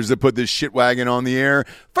sponsors that put this shit wagon on the air.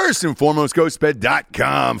 First and foremost,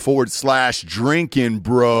 ghostbed.com/drinking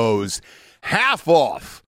bros. Half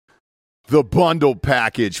off the bundle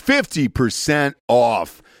package, 50%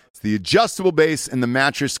 off. It's the adjustable base and the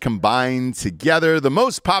mattress combined together. The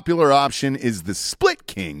most popular option is the Split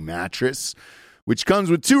King mattress, which comes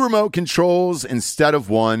with 2 remote controls instead of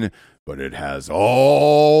 1, but it has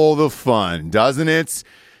all the fun, doesn't it?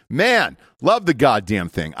 Man, love the goddamn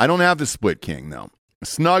thing. I don't have the Split King, though.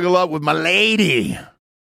 Snuggle up with my lady.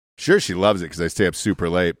 Sure, she loves it because I stay up super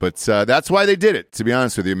late, but that's why they did it, to be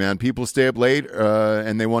honest with you, man. People stay up late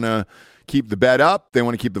and they want to keep the bed up, they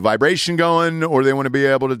want to keep the vibration going, or they want to be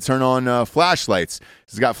able to turn on flashlights.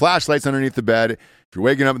 It's got flashlights underneath the bed. If you're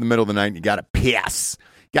waking up in the middle of the night and you got to piss,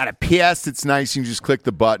 it's nice. You can just click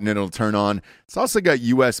the button and it'll turn on. It's also got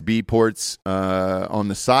USB ports on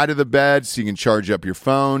the side of the bed so you can charge up your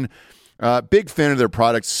phone. Big fan of their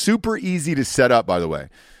products. Super easy to set up, by the way.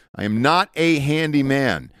 I am not a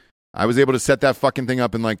handyman. I was able to set that fucking thing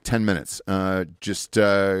up in like 10 minutes. Just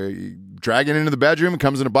drag it into the bedroom. It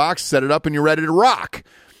comes in a box, set it up, and you're ready to rock.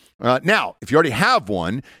 Now, if you already have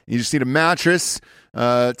one, you just need a mattress,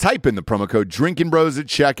 type in the promo code Drinkin' Bros at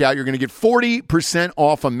checkout. You're going to get 40%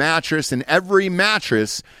 off a mattress, and every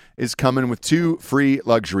mattress is coming with 2 free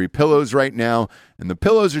luxury pillows right now. And the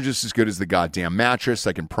pillows are just as good as the goddamn mattress.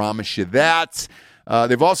 I can promise you that.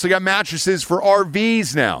 They've also got mattresses for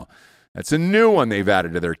RVs now. That's a new one they've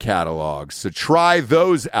added to their catalog. So try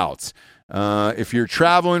those out. If you're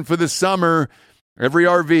traveling for the summer, every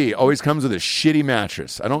RV always comes with a shitty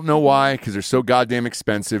mattress. I don't know why, because they're so goddamn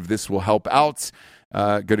expensive. This will help out.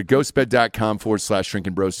 Go to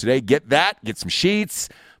ghostbed.com/Drinkin' Bros today. Get that. Get some sheets.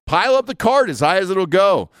 Pile up the cart as high as it'll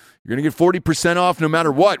go. You're going to get 40% off no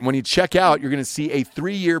matter what. When you check out, you're going to see a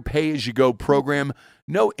 3-year pay-as-you-go program.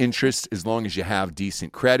 No interest as long as you have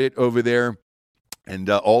decent credit over there. And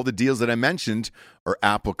all the deals that I mentioned are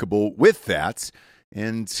applicable with that.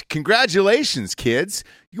 And congratulations, kids.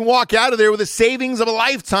 You can walk out of there with a savings of a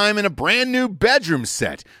lifetime and a brand new bedroom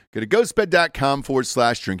set. Go to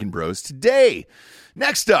ghostbed.com/Drinkin' Bros today.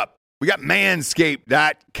 Next up, we got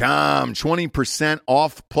manscaped.com. 20%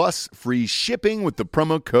 off plus free shipping with the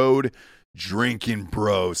promo code Drinkin'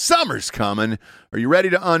 Bros. Summer's coming. Are you ready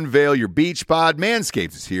to unveil your beach bod?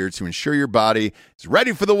 Manscaped is here to ensure your body is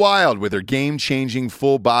ready for the wild with their game-changing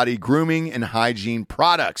full-body grooming and hygiene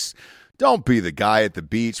products. Don't be the guy at the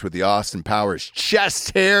beach with the Austin Powers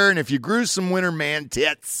chest hair, and if you grew some winter man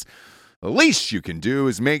tits, the least you can do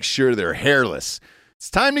is make sure they're hairless. It's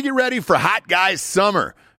time to get ready for hot guy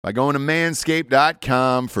summer by going to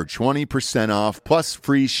manscaped.com for 20% off plus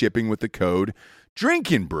free shipping with the code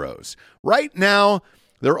Drinkin' Bros. Right now,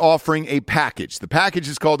 they're offering a package. The package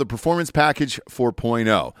is called the Performance Package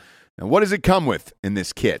 4.0. Now, what does it come with in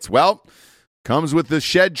this kit? Well, comes with the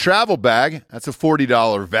Shed Travel Bag. That's a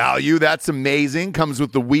 $40 value. That's amazing. Comes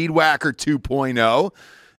with the Weed Whacker 2.0.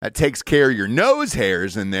 That takes care of your nose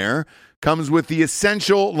hairs in there. Comes with the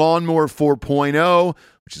Essential Lawnmower 4.0,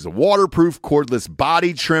 which is a waterproof cordless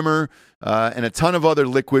body trimmer, and a ton of other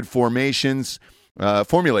liquid formulations to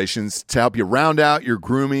help you round out your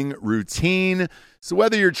grooming routine. So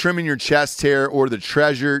whether you're trimming your chest hair or the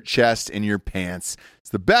treasure chest in your pants,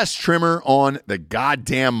 it's the best trimmer on the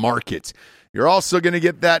goddamn market. You're also going to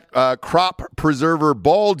get that Crop Preserver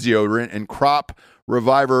Ball Deodorant and Crop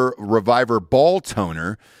Reviver Ball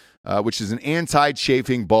Toner, which is an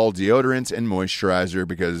anti-chafing ball deodorant and moisturizer,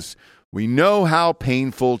 because we know how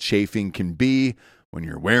painful chafing can be when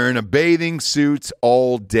you're wearing a bathing suit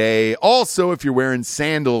all day. Also, if you're wearing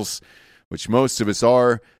sandals, which most of us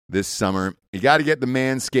are this summer, you got to get the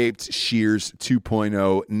Manscaped Shears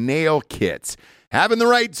 2.0 Nail Kit. Having the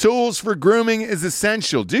right tools for grooming is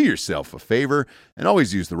essential. Do yourself a favor and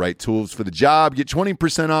always use the right tools for the job. Get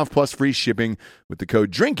 20% off plus free shipping with the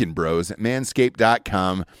code Drinkin' Bros at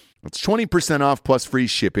manscaped.com. It's 20% off plus free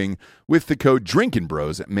shipping with the code Drinkin'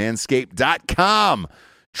 Bros at manscaped.com.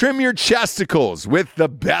 Trim your chesticles with the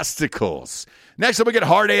besticles. Next up, we get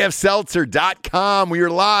hardafseltzer.com. We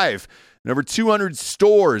are live in over 200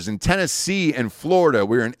 stores in Tennessee and Florida.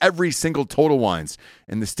 We're in every single Total Wines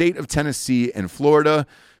in the state of Tennessee and Florida,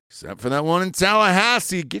 except for that one in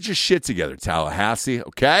Tallahassee. Get your shit together, Tallahassee,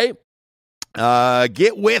 okay?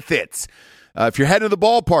 Get with it. If you're heading to the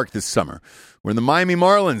ballpark this summer, we're in the Miami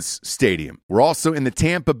Marlins Stadium. We're also in the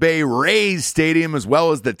Tampa Bay Rays Stadium, as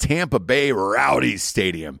well as the Tampa Bay Rowdies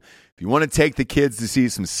Stadium. If you want to take the kids to see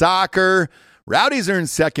some soccer, Rowdies are in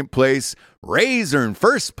second place. Rays are in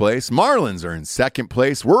first place. Marlins are in second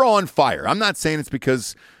place. We're on fire. I'm not saying it's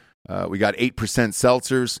because we got 8%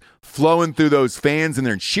 seltzers flowing through those fans and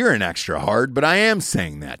they're cheering extra hard, but I am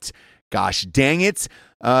saying that. Gosh dang it.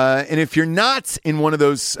 And if you're not in one of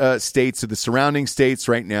those states or the surrounding states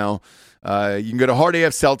right now, you can go to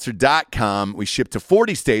hardafseltzer.com. We ship to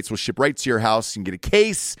 40 states. We'll ship right to your house. You can get a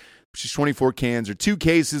case, which is 24 cans, or 2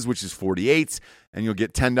 cases, which is 48, and you'll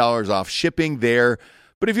get $10 off shipping there.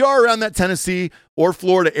 But if you are around that Tennessee or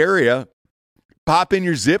Florida area, pop in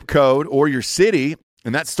your zip code or your city,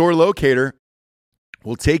 and that store locator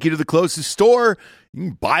will take you to the closest store. You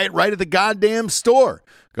can buy it right at the goddamn store.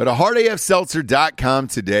 Go to hardafseltzer.com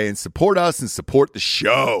today and support us and support the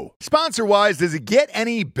show. Sponsor-wise, does it get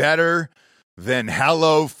any better than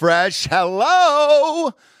HelloFresh?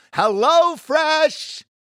 Hello? HelloFresh?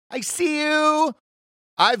 I see you.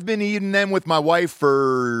 I've been eating them with my wife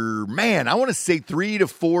for, I want to say 3 to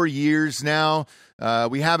 4 years now.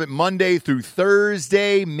 We have it Monday through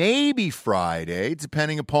Thursday, maybe Friday,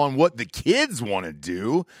 depending upon what the kids want to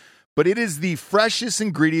do. but it is the freshest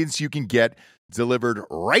ingredients you can get delivered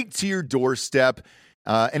right to your doorstep.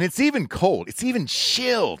 And it's even cold. It's even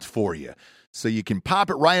chilled for you. So you can pop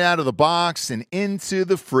it right out of the box and into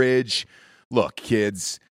the fridge. Look,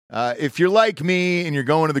 kids, if you're like me and you're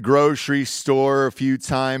going to the grocery store a few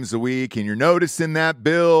times a week and you're noticing that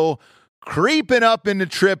bill creeping up into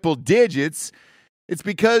triple digits, it's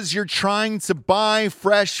because you're trying to buy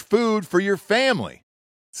fresh food for your family.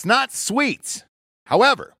 It's not sweet.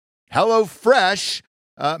 However, HelloFresh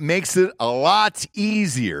makes it a lot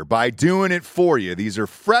easier by doing it for you. These are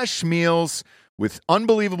fresh meals with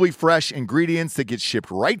unbelievably fresh ingredients that get shipped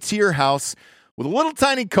right to your house with a little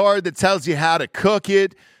tiny card that tells you how to cook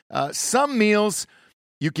it. Some meals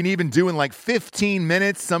you can even do in like 15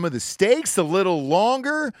 minutes. Some of the steaks a little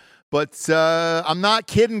longer. But I'm not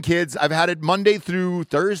kidding, kids. I've had it Monday through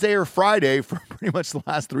Thursday or Friday for pretty much the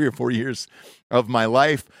last 3 or 4 years of my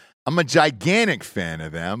life. I'm a gigantic fan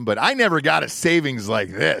of them, but I never got a savings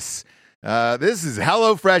like this. This is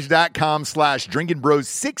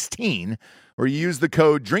HelloFresh.com/DrinkingBros16, or you use the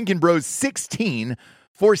code DrinkingBros16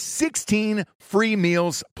 for 16 free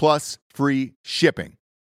meals plus free shipping.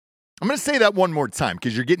 I'm going to say that one more time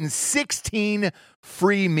because you're getting 16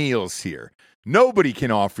 free meals here. Nobody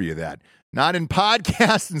can offer you that. Not in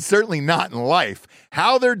podcasts and certainly not in life.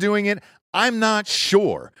 How they're doing it, I'm not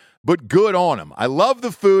sure. But good on them. I love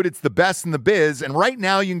the food. It's the best in the biz. And right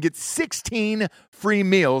now you can get 16 free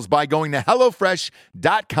meals by going to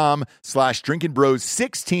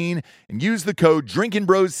HelloFresh.com/DrinkingBros16 and use the code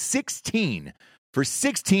DrinkingBros16 for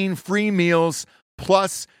 16 free meals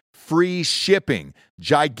plus free shipping.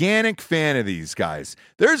 Gigantic fan of these guys.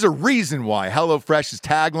 There's a reason why HelloFresh's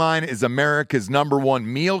tagline is America's #1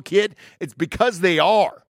 meal kit. It's because they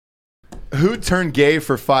are. Who turned gay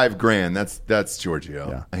for $5,000? That's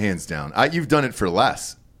Giorgio, hands down. You've done it for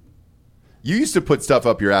less. You used to put stuff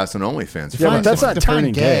up your ass on OnlyFans. Yeah, but that's not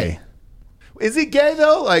turning gay. Is it gay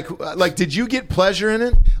though? Like, did you get pleasure in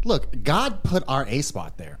it? Look, God put our A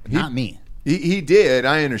spot there, not me. He did.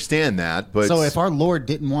 I understand that, but so if our Lord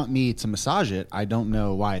didn't want me to massage it, I don't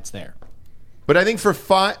know why it's there. But I think for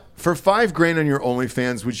 $5,000 on your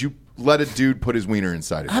OnlyFans, would you let a dude put his wiener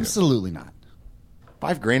inside of you? Absolutely not.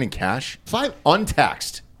 $5,000 in cash,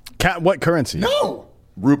 untaxed. What currency? No,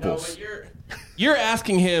 Ruples. No, you're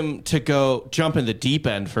asking him to go jump in the deep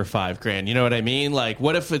end for $5,000. You know what I mean? Like,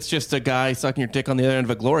 what if it's just a guy sucking your dick on the other end of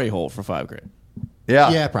a glory hole for $5,000?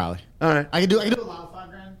 Yeah, probably. All right, I can do a lot of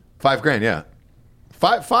 $5,000. $5,000, yeah.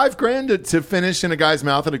 $5,000 to finish in a guy's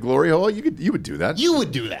mouth at a glory hole. You would do that. You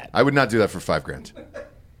would do that. I would not do that for $5,000.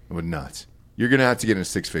 I would not. You're gonna have to get into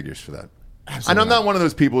 6 figures for that. Absolutely And I'm not one of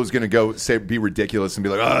those people who's going to go be ridiculous and be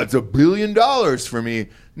like, oh, it's $1 billion for me.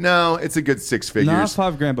 No, it's a good 6 figures. Not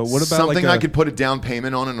 $5,000, but what about something like I could put a down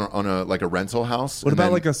payment on a like a rental house? What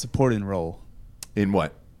about like a supporting role? In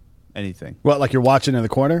what? Anything. What, like you're watching in the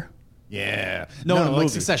corner? Yeah. No, like like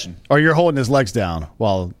Succession. Or you're holding his legs down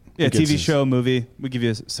while Yeah, he gets TV his- show, movie. We give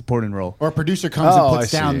you a supporting role. Or a producer comes Oh, and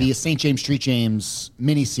puts I down see. the St. James Street James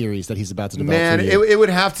miniseries that he's about to develop. Man, for you. it would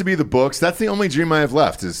have to be the books. That's the only dream I have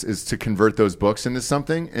left is to convert those books into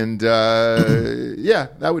something. And yeah,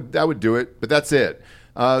 that would do it. But that's it.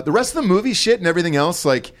 The rest of the movie shit and everything else,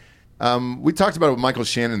 like we talked about it with Michael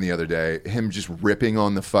Shannon the other day, him just ripping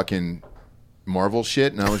on the fucking Marvel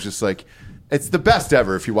shit, and I was just like, it's the best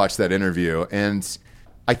ever if you watch that interview. And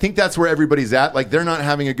I think that's where everybody's at. Like, they're not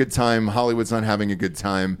having a good time. Hollywood's not having a good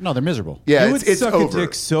time. No, they're miserable. Yeah, You would it's suck over. a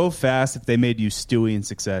dick so fast if they made you Stewie in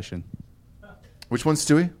Succession. Which one's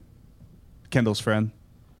Stewie? Kendall's friend.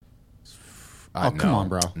 Oh, come on,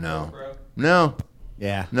 bro. No.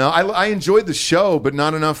 Yeah. No, I enjoyed the show, but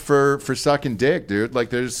not enough for sucking dick, dude. Like,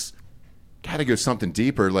 there's got to go something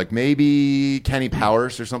deeper. Like, maybe Kenny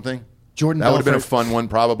Powers or something. Jordan That would have been a Belfort. fun one,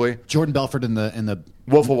 probably. Jordan Belfort in the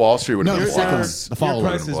Wolf of Wall Street would have No, been the a second blast. one. The follow-up. Your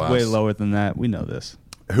price is blast. way lower than that. We know this.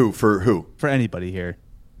 Who? For who? For anybody here.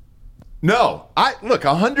 No. Look,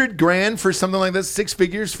 $100,000 for something like this, 6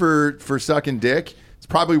 figures for sucking dick. It's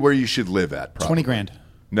probably where you should live at. Probably. $20,000.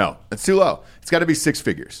 No, that's too low. It's got to be 6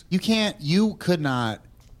 figures. You could not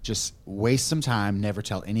just waste some time, never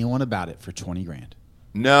tell anyone about it for $20,000.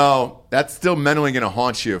 No, that's still mentally going to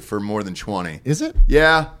haunt you for more than 20. Is it?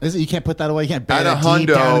 Yeah. Is it? You can't put that away. You can't bury At a that deep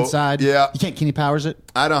hundo, down inside. yeah. You can't Kenny Powers it.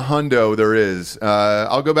 At a hundo, there is.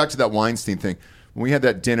 I'll go back to that Weinstein thing. When we had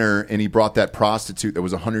that dinner and he brought that prostitute that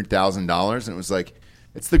was $100,000, and it was like,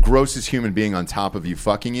 it's the grossest human being on top of you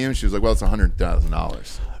fucking you. And she was like, well, it's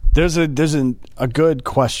 $100,000. There's a good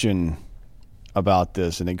question about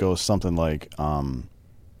this, and it goes something like,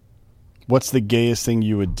 what's the gayest thing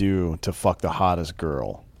you would do to fuck the hottest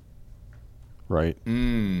girl? Right?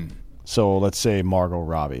 So let's say Margot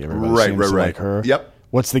Robbie. Everybody Right, seems right, to right. like her. Yep.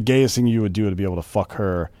 What's the gayest thing you would do to be able to fuck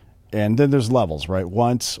her? And then there's levels, right?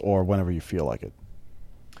 Once or whenever you feel like it.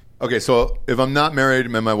 Okay, so if I'm not married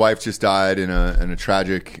and my wife just died in a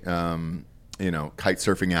tragic, kite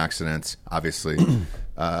surfing accident, obviously,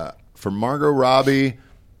 for Margot Robbie,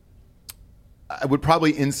 I would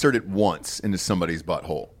probably insert it once into somebody's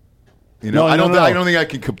butthole. I don't think I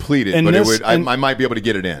can complete it, but I might be able to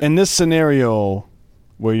get it in. In this scenario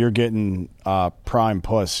where you're getting prime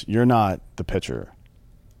puss, you're not the pitcher.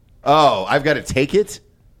 Oh, I've got to take it?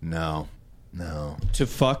 No. To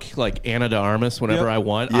fuck like Anna de Armas whenever I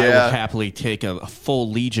want, I Yeah. would happily take a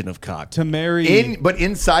full legion of cock. To marry, But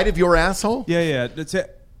inside of your asshole? yeah.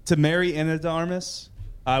 To marry Anna de Armas,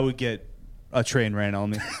 I would get a train ran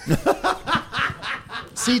on me.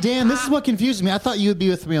 See, Dan, this is what confuses me. I thought you would be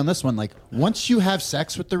with me on this one. Like, once you have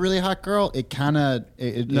sex with the really hot girl, it kind of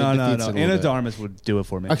No. defeats it a little Anna bit. de Armas would do it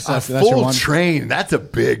for me. Okay, so A that's your full one. train. That's a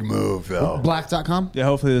big move, though. Black.com? Yeah,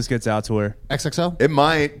 hopefully this gets out to her. XXL? It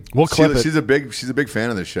might. We'll clip it. She's a big fan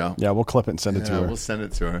of the show. Yeah, we'll clip it and send it to Yeah, her. we'll send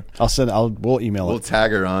it to her. We'll email We'll it.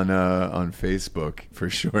 tag her on Facebook for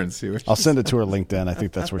sure and see what. I'll send it to her LinkedIn. I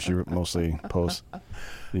think that's where she mostly posts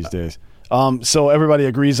these days. So everybody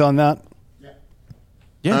agrees on that?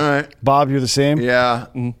 All right. Bob, you're the same? Yeah.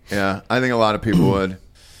 Yeah. I think a lot of people would.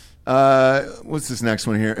 What's this next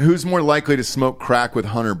one here? Who's more likely to smoke crack with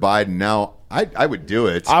Hunter Biden? Now, I would do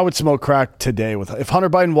it. I would smoke crack today. If Hunter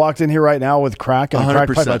Biden walked in here right now with crack and a crack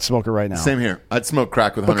pipe, 100%. I'd smoke it right now. Same here. I'd smoke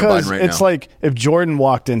crack with Hunter Because Biden right it's now. like if Jordan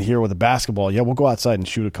walked in here with a basketball, yeah, we'll go outside and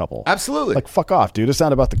shoot a couple. Absolutely. Like, fuck off, dude. It's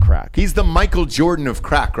not about the crack. He's the Michael Jordan of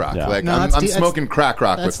crack rock. Yeah. Like No, I'm that's smoking crack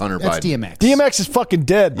rock with Hunter That's Biden. DMX. DMX is fucking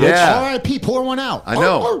dead, bitch. Yeah. R.I.P. Pour one out. I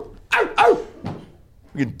know.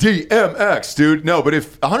 Fucking DMX, dude. No, but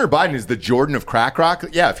if Hunter Biden is the Jordan of crack rock,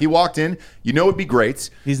 yeah, if he walked in, it'd be great.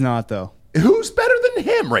 He's not though. Who's better than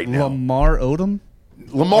him right now? Lamar Odom.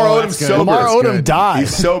 Lamar Oh, Odom's that's good. sober. Lamar That's Odom good. died.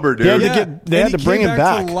 He's sober, dude. They had to Yeah. they had And to he bring came him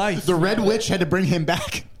back back. to life. The Red Witch had to bring him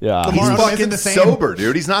back. Yeah. Lamar He's Odom fucking isn't the same. sober,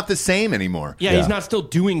 dude. He's not the same anymore. Yeah, he's not still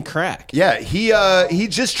doing crack. Yeah, he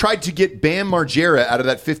just tried to get Bam Margera out of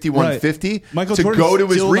that 5150 Michael to Jordan's go to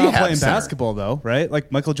his still rehab not playing center. basketball though, right? Like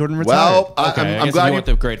Michael Jordan retired. Well, Okay, I I'm guess glad he went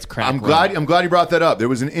the greatest crack I'm run. glad you brought that up. There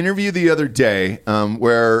was an interview the other day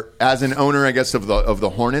where, as an owner, I guess of the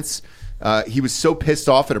Hornets, he was so pissed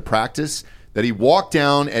off at a practice that he walked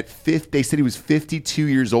down at 50. They said he was 52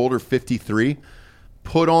 years old or 53.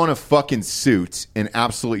 Put on a fucking suit and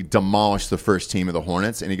absolutely demolished the first team of the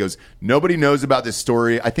Hornets. And he goes, nobody knows about this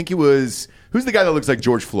story. I think it was who's the guy that looks like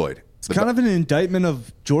George Floyd? It's kind of an indictment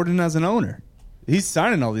of Jordan as an owner. He's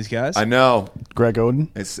signing all these guys. I know. Greg Oden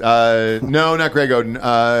It's no, not Greg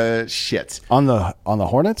Oden. Shit. on the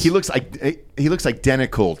Hornets. He looks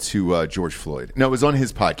identical to George Floyd. No, it was on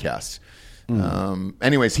his podcast.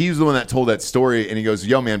 Anyways, he was the one that told that story, and he goes,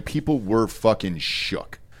 "Yo, man, people were fucking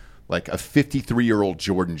shook. Like a 53-year-old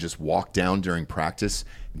Jordan just walked down during practice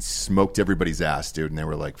and smoked everybody's ass, dude. And they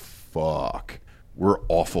were like, fuck, we're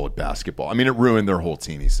awful at basketball. I mean, it ruined their whole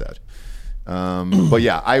team," he said. But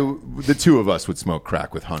yeah, the two of us would smoke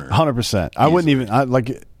crack with Hunter. 100%. I wouldn't even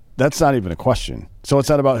that's not even a question. So it's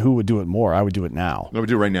not about who would do it more. I would do it now. I would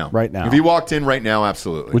do it right now. Right now. If he walked in right now,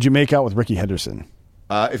 absolutely. Would you make out with Ricky Henderson?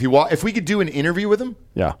 If we could do an interview with him,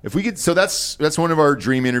 Yeah. If we could, so that's one of our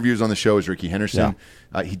dream interviews on the show is Ricky Henderson.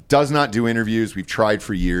 He does not do interviews. We've tried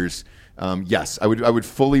for years. Yes, I would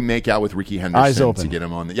fully make out with Ricky Henderson Eyes open. to get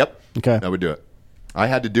him on the. Yep. Okay. I would do it. I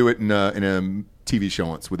had to do it in a TV show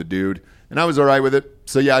once with a dude, and I was all right with it.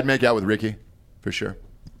 So yeah, I'd make out with Ricky for sure.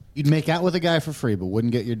 You'd make out with a guy for free, but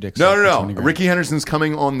wouldn't get your dick No, sucked for no, 20 no. grand. Ricky Henderson's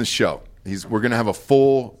coming on the show. We're gonna have a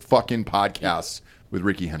full fucking podcast with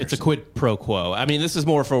Ricky Henderson. It's a quid pro quo. I mean, this is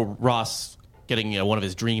more for Ross getting one of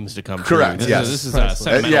his dreams to come Correct, true. yes. This is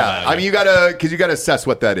sentimental yeah, value. I mean, you gotta assess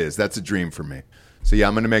what that is. That's a dream for me. So yeah,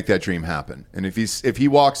 I'm gonna make that dream happen. And if he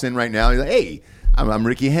walks in right now, he's like, "Hey, I'm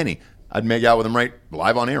Ricky Henny." I'd make out with him right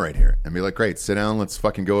live on air right here and be like, "Great, sit down. Let's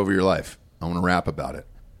fucking go over your life. I want to rap about it."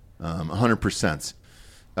 100%.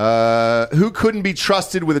 Who couldn't be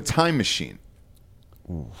trusted with a time machine?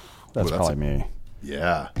 That's that's probably me.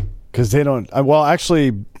 Yeah. Because they don't. Well,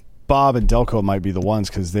 actually, Bob and Delco might be the ones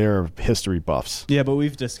because they're history buffs. Yeah, but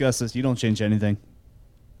we've discussed this. You don't change anything.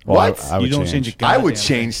 Well, What? I would You don't change. change a I would goddamn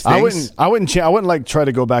change things. I wouldn't like try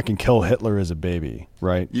to go back and kill Hitler as a baby,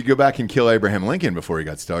 right? You go back and kill Abraham Lincoln before he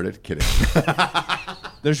got started. Kidding.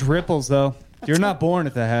 There's ripples, though. You're not born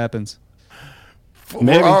if that happens.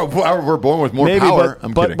 Maybe. We're born with more Maybe, power.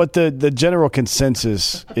 I'm kidding. but the general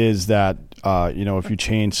consensus is that if you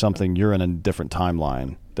change something, you're in a different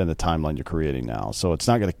timeline than the timeline you're creating now. So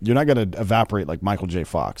you're not gonna evaporate like Michael J.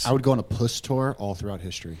 Fox. I would go on a puss tour all throughout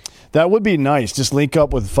history. That would be nice. Just link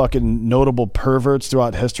up with fucking notable perverts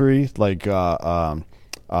throughout history, like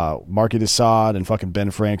Marquis de Sade and fucking Ben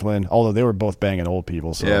Franklin. Although they were both banging old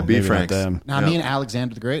people, so Yeah, B. maybe not Franks. them. Now, me and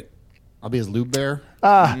Alexander the Great, I'll be his lube bearer.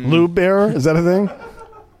 Lube bearer, is that a thing?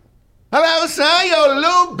 Hello, sir, your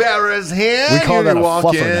lube bearer's here. We call that a walk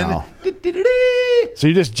fluffer in. now. So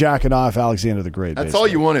you're just jacking off Alexander the Great. That's basically. all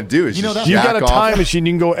you want to do is You know just that- You jack got a off. time machine.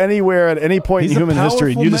 You can go anywhere at any point He's in a human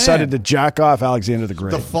history, and you powerful decided man. to jack off Alexander the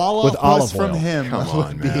Great The fall with off olive puss from oil. him. Come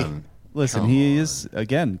on, man. Listen, he is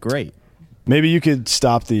again great. Maybe you could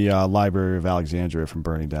stop the Library of Alexandria from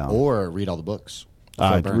burning down. Or read all the books.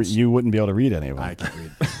 before it burns. You wouldn't be able to read any of them. I can't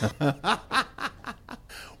read.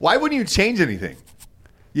 Why wouldn't you change anything?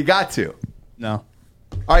 You got to. No.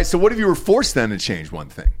 All right, so what if you were forced then to change one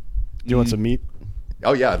thing? Do you want some meat?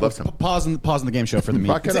 Oh, yeah, I'd love some. Pause in the game show for the meat.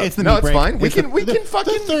 Fuck it up. It's the No, meat it's break. fine. We It's can the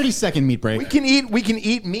fucking 30-second meat break. we can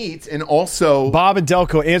eat meat and also Bob and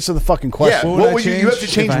Delco, answer the fucking yeah. question. What would What I would you change have to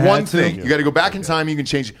if change I had one to? thing. You got to go back in time. You can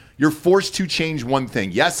change. You're forced to change one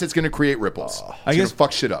thing. Yes, it's going to create ripples. I It's guess gonna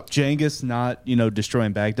fuck shit up. Genghis not,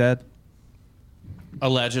 destroying Baghdad.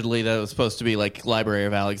 Allegedly, that was supposed to be like Library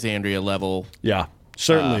of Alexandria level. Yeah,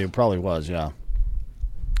 certainly it probably was. Yeah,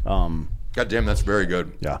 God damn, that's very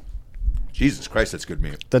good. yeah. Jesus Christ, that's good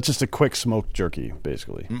meat. That's just a quick smoked jerky,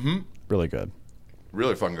 basically. Mm-hmm. Really good.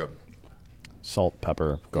 Really fucking good. Salt,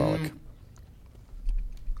 pepper, garlic.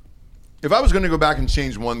 If I was going to go back and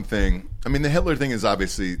change one thing, I mean, the Hitler thing is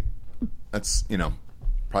obviously, that's,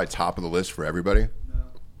 probably top of the list for everybody.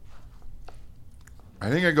 I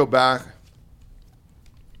think I'd go back.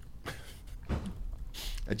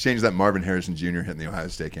 I'd change that Marvin Harrison Jr. hitting the Ohio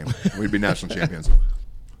State game. We'd be national champions.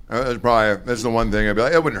 That's the one thing I'd be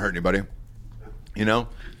like, it wouldn't hurt anybody.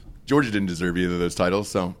 Georgia didn't deserve either of those titles,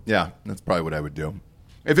 so yeah, that's probably what I would do.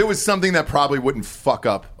 If it was something that probably wouldn't fuck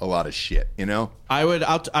up a lot of shit, I'll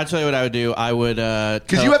tell you what I would do. I would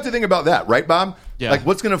Because you have to think about that, right, Bob? Yeah. Like,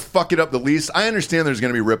 what's going to fuck it up the least? I understand there's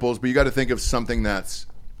going to be ripples, but you got to think of something that's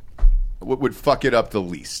what would fuck it up the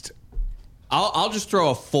least. I'll just throw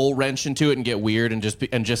a full wrench into it and get weird and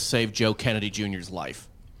just save Joe Kennedy Jr.'s life.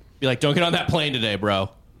 Be like, don't get on that plane today, bro.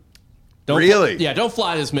 Really? Don't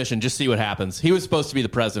fly this mission. Just see what happens. He was supposed to be the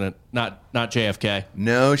president, not JFK.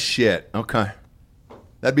 No shit. Okay.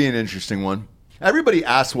 That'd be an interesting one. Everybody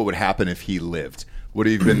asks what would happen if he lived. Would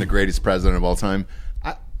he have been the greatest president of all time?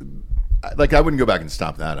 I wouldn't go back and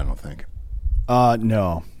stop that, I don't think.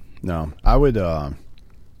 No. I would. I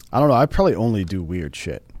don't know. I'd probably only do weird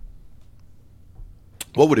shit.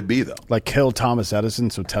 What would it be, though? Like kill Thomas Edison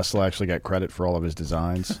so Tesla actually got credit for all of his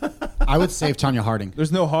designs. I would save Tanya Harding.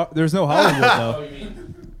 There's no Hollywood though.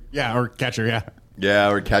 Yeah, or catcher, yeah.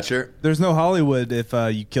 Yeah, or catcher? There's no Hollywood if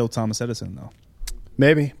you kill Thomas Edison though.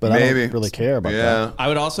 Maybe, but I Maybe. don't really care about Yeah. that. I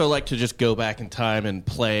would also like to just go back in time and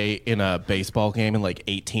play in a baseball game in like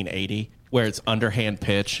 1880 where it's underhand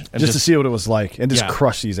pitch. And Just to see what it was like and just yeah,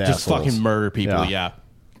 crush these assholes. Just fucking murder people, yeah.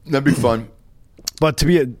 That'd be fun. But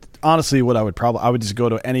honestly, what I would just go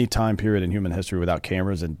to any time period in human history without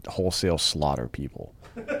cameras and wholesale slaughter people.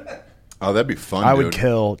 Oh, that'd be fun, I dude. would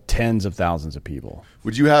kill tens of thousands of people.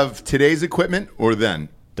 Would you have today's equipment or then?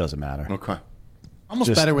 Doesn't matter. Okay. Almost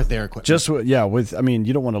Just- better with their equipment.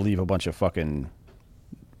 You don't want to leave a bunch of fucking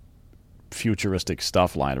futuristic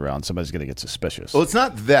stuff lying around. Somebody's going to get suspicious. Well, it's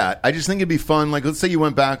not that. I just think it'd be fun. Like, let's say you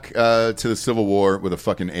went back to the Civil War with a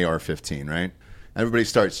fucking AR-15, right? Everybody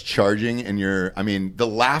starts charging, and the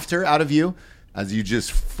laughter out of you as you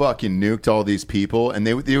just fucking nuked all these people, and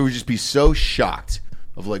they would just be so shocked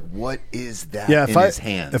of like, what is that in his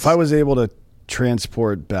hands? If I was able to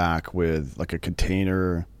transport back with like a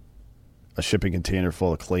shipping container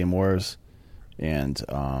full of claymores and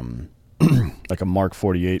like a Mark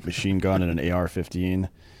 48 machine gun and an AR-15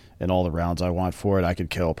 and all the rounds I want for it, I could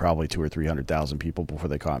kill probably 200,000 or 300,000 people before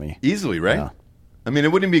they caught me. Easily, right? Yeah. I mean,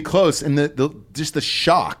 it wouldn't be close, and just the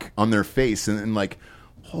shock on their face, and like,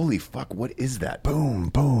 holy fuck, what is that? Boom,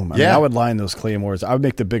 boom. Yeah. I would line those claymores. I would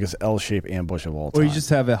make the biggest L-shaped ambush of all time. Or you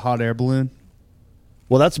just have a hot air balloon.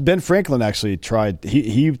 Well, that's Ben Franklin actually tried.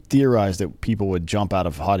 He theorized that people would jump out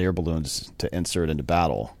of hot air balloons to insert into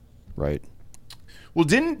battle, right? Well,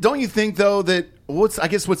 don't you think though that what's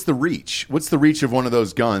the reach? What's the reach of one of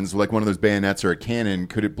those guns, like one of those bayonets or a cannon?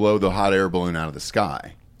 Could it blow the hot air balloon out of the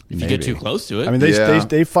sky? If you get too close to it. I mean, Yeah.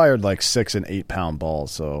 they fired like 6 and 8 pound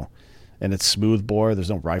balls, and it's smooth bore. There's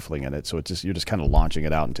no rifling in it, so you're just kind of launching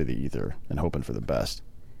it out into the ether and hoping for the best.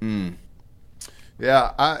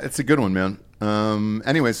 Yeah, it's a good one, man.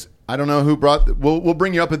 Anyways, I don't know who brought. We'll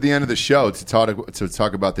bring you up at the end of the show to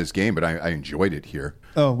talk about this game, but I enjoyed it here.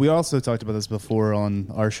 Oh, we also talked about this before on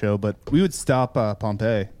our show, but we would stop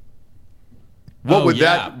Pompeii. What would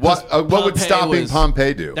stopping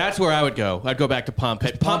Pompeii do? That's where I would go. I'd go back to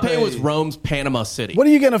Pompeii. Pompeii was Rome's Panama City. What are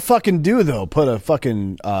you going to fucking do, though? Put a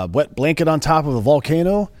fucking wet blanket on top of a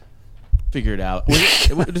volcano? Figure it out. We'll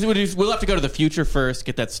have to go to the future first,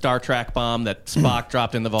 get that Star Trek bomb that Spock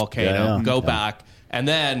dropped in the volcano, go back, and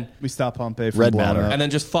then we stop Pompeii from Red blowing matter. up. and then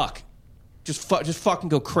just fucking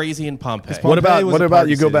go crazy in Pompeii. What What about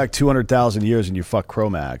you go city. back 200,000 years and you fuck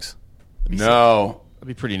Cro-Mags? No. That'd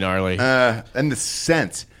be pretty gnarly. And the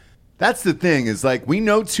scent. That's the thing, is like we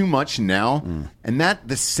know too much now, and that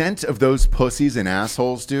the scent of those pussies and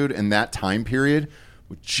assholes, dude, in that time period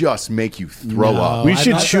would just make you throw up. We I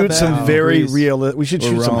should thought shoot that some bad. very Greece real. We should or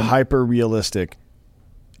shoot some Rome. hyper realistic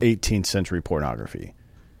 18th century pornography.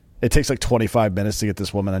 It takes like 25 minutes to get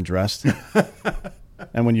this woman undressed.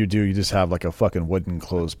 And when you do, you just have like a fucking wooden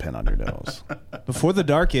clothespin on your nose. Before the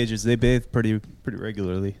Dark Ages, they bathed pretty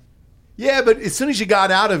regularly. Yeah, but as soon as you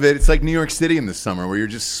got out of it, it's like New York City in the summer where you're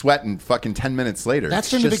just sweating fucking 10 minutes later.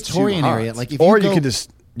 That's It's from the just too Victorian hot. area. Like, if Or you you go,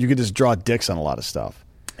 could just draw dicks on a lot of stuff.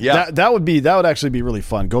 Yeah. That would actually be really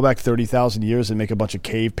fun. Go back 30,000 years and make a bunch of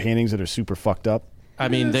cave paintings that are super fucked up. I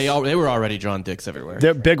mean, they were already drawing dicks everywhere.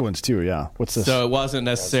 They're big ones too. Yeah. What's this? So it wasn't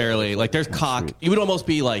necessarily like there's cock. sweet. You would almost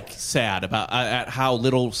be like sad about at how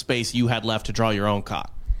little space you had left to draw your own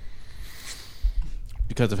cock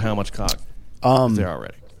because of how much cock is there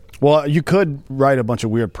already. Well, you could write a bunch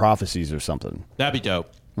of weird prophecies or something. That'd be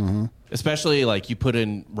dope. Mm-hmm. Especially like you put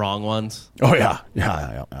in wrong ones. Oh yeah.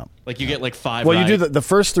 Like you get like 5. Well, right. you do the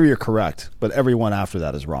first 3 are correct, but every one after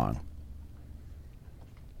that is wrong.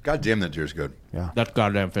 God damn, that deer's good. Yeah. That's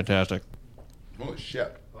goddamn fantastic. Holy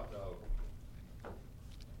shit.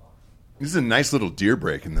 This is a nice little deer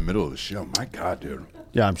break in the middle of the show. My God, dude.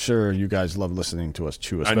 Yeah, I'm sure you guys love listening to us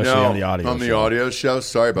chew, I especially know. on the audio. On the show. audio show.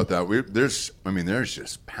 Sorry about that. There's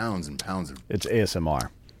just pounds and pounds of It's ASMR.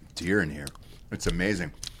 deer in here. It's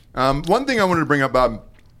amazing. One thing I wanted to bring up, Bob.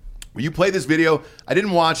 When you play this video, I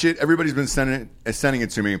didn't watch it. Everybody's been sending it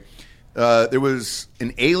to me. There was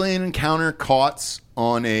an alien encounter caught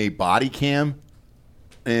on a body cam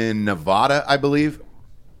in Nevada, I believe.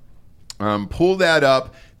 Pull that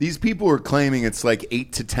up. These people are claiming it's like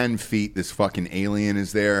 8 to 10 feet. This fucking alien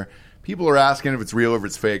is there. People are asking if it's real or if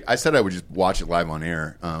it's fake. I said I would just watch it live on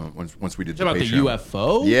air once we did the About the Patreon.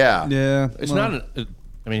 UFO? Yeah. Yeah, It's not.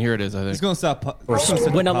 I mean, here it is. I think It's going to stop.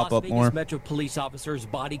 When a Las pop up Vegas more. Metro police officer's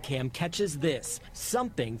body cam catches this,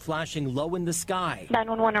 something flashing low in the sky.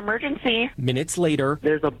 911 emergency. Minutes later,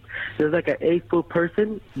 There's like an 8-foot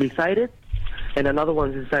person beside it, and another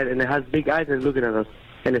one's inside, and it has big eyes and looking at us,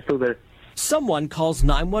 and it's still there. someone calls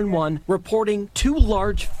 911 reporting 2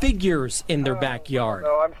 large figures in their backyard.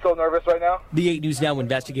 No, I'm still nervous right now. The 8 News Now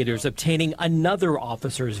investigators obtaining another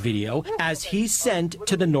officer's video as he's sent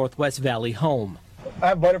to the Northwest Valley home. I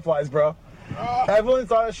have butterflies, bro. I've only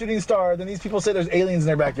saw a shooting star. Then these people say there's aliens in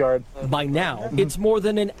their backyard. By now, it's more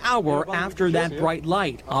than an hour after that bright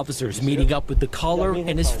light. Officers meeting up with the caller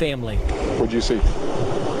and his family. What'd you see?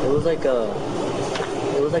 It was like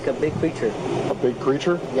a big creature. A big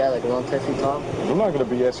creature? Yeah, like around 10 feet tall. I'm not going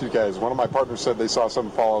to BS you guys. One of my partners said they saw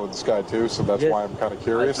something fall out of the sky too, so that's why I'm kind of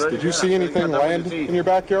curious. Did you see anything land in your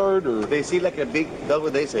backyard, or? They see like a big, that's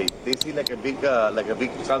what they say. They see like a big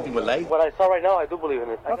something with light. What I saw right now, I do believe in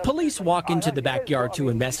it. Police walk into the backyard to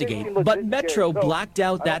investigate, but Metro blacked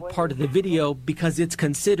out that part of the video because it's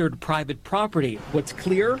considered private property. What's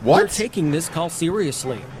clear? What? They're taking this call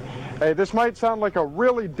seriously. Hey, this might sound like a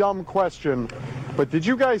really dumb question, but did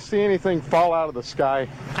you guys see anything fall out of the sky?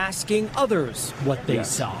 Asking others what they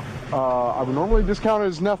saw. I would normally discount it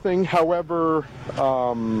as nothing. However,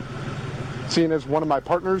 seeing as one of my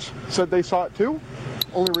partners said they saw it too,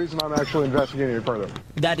 only reason I'm actually investigating it further.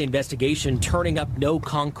 That investigation turning up no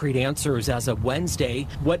concrete answers as of Wednesday.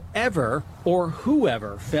 Whatever or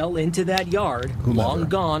whoever fell into that yard, long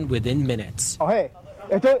gone within minutes. Oh, hey,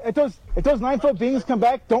 if those 9-foot beings come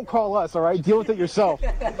back, don't call us, all right? Deal with it yourself.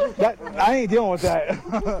 I ain't dealing with that.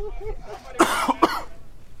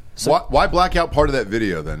 Why black out part of that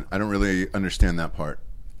video then? I don't really understand that part.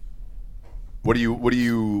 What do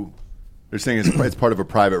you? They're saying it's part of a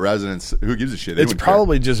private residence. Who gives a shit? They It's wouldn't care.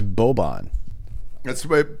 probably just Boban. That's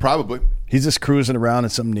probably. He's just cruising around in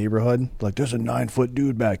some neighborhood. Like, there's a 9-foot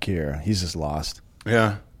dude back here. He's just lost.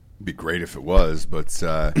 Yeah, it'd be great if it was. But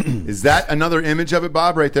is that another image of it,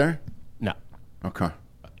 Bob? Right there. No. Okay.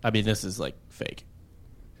 I mean, this is like fake.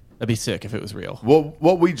 That'd be sick if it was real. Well,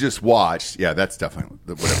 what we just watched, yeah, that's definitely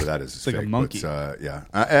whatever that is. It's like a monkey. But, yeah,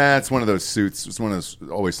 it's one of those suits. It's one of those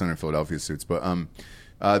Always Sunny in Philadelphia suits. But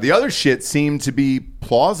the other shit seemed to be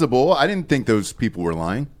plausible. I didn't think those people were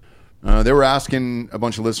lying. They were asking, a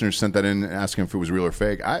bunch of listeners sent that in, asking if it was real or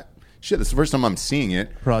fake. This is the first time I'm seeing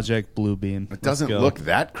it. Project Bluebeam. It doesn't look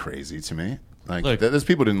that crazy to me. Like, Look, those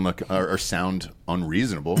people didn't look or sound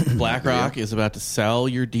unreasonable. BlackRock is about to sell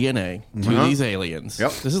your DNA to these aliens.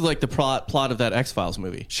 Yep. This is like the plot of that X-Files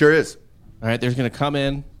movie. Sure is. All right, they're going to come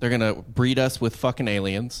in. They're going to breed us with fucking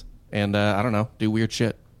aliens. And, I don't know, do weird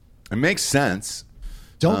shit. It makes sense.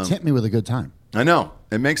 Don't tempt me with a good time. I know.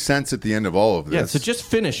 It makes sense at the end of all of this. Yeah, so just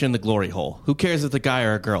finish in the glory hole. Who cares if it's a guy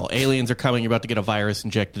or a girl? Aliens are coming. You're about to get a virus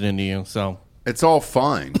injected into you. So it's all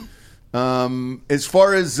fine. As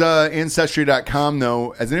far as Ancestry.com,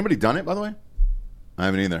 though, has anybody done it, by the way? I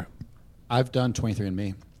haven't either. I've done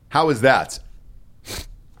 23andMe. How is that?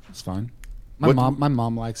 It's fine. My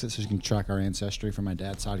mom likes it, so she can track our ancestry from my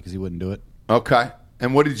dad's side because he wouldn't do it. Okay.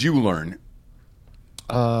 And what did you learn?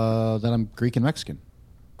 That I'm Greek and Mexican.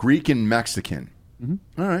 Greek and Mexican.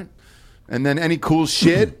 Mm-hmm. All right. And then any cool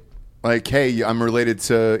shit? Like, hey, I'm related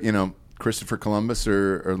to, Christopher Columbus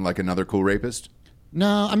or like another cool rapist?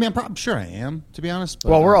 No, I mean, I'm sure I am, to be honest.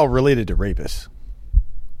 But, Well, we're all related to rapists.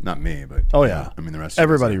 Not me, but... Oh, yeah. I mean, the rest of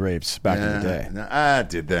Everybody us. rapes back in the day.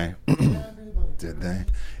 Did they? Did they?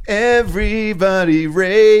 Everybody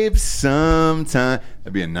rapes sometime.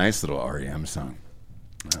 That'd be a nice little REM song.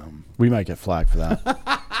 We might get flagged for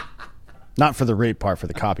that. Not for the rape part, for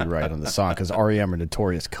the copyright on the song, because REM are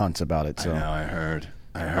notorious cunts about it. So I know,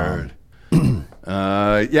 I heard.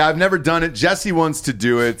 Yeah, I've never done it. Jessie wants to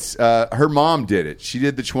do it. Her mom did it. She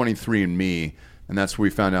did the 23andMe, and that's where we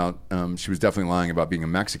found out she was definitely lying about being a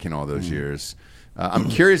Mexican all those years. I'm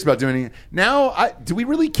curious about doing it. Now, do we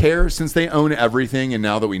really care since they own everything, and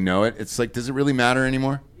now that we know it, it's like, does it really matter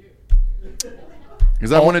anymore?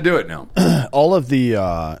 Because I want to do it now. all of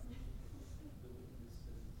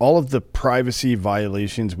the privacy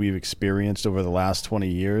violations we've experienced over the last 20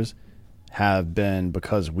 years have been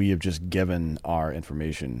because we have just given our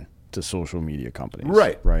information to social media companies.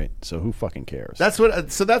 Right. So who fucking cares?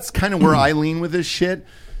 So that's kind of where I lean with this shit.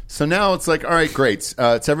 So now it's like, all right, great.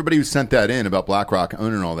 It's everybody who sent that in about BlackRock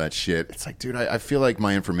owning all that shit. It's like, dude, I feel like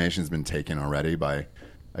my information's been taken already by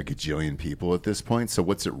a gajillion people at this point. So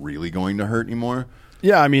what's it really going to hurt anymore?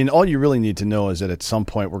 Yeah, I mean, all you really need to know is that at some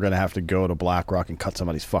point we're going to have to go to BlackRock and cut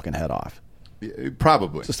somebody's fucking head off.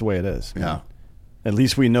 Probably. It's just the way it is. Yeah. At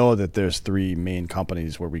least we know that there's 3 main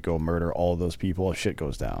companies where we go murder all of those people if shit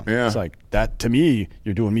goes down. Yeah. It's like that. To me,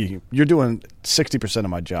 you're doing 60% of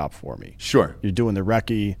my job for me. Sure. You're doing the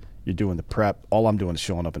recce. You're doing the prep. All I'm doing is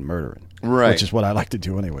showing up and murdering. Right. Which is what I like to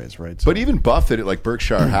do anyways, right? So, But even Buffett at like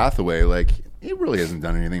Berkshire Hathaway, like, he really hasn't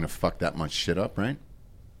done anything to fuck that much shit up, right?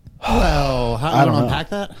 Well, how I do you don't want know. to unpack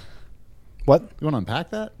that? What? You want to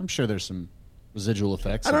unpack that? I'm sure there's some residual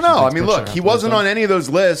effects. I don't know. I mean, look, he wasn't on any of those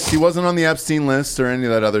lists. He wasn't on the Epstein list or any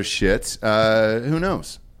of that other shit. Who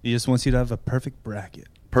knows? He just wants you to have a perfect bracket.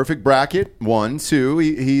 Perfect bracket, 1. 2,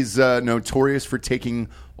 he's notorious for taking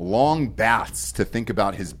long baths to think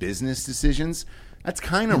about his business decisions. That's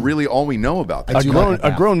kind of really all we know about that.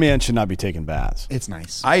 A grown man should not be taking baths. It's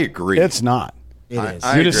nice. I agree. It's not. It is.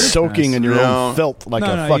 I You're agree. just soaking in your own filth like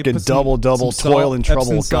No, a you fucking put some- double some salt, toil and trouble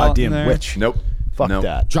Epsom salt in goddamn there. witch. Nope. Fuck Nope.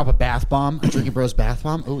 that. Drop a bath bomb, a Drinking Bros bath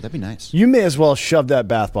bomb. Oh, that'd be nice. You may as well shove that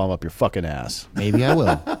bath bomb up your fucking ass. Maybe I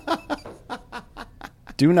will.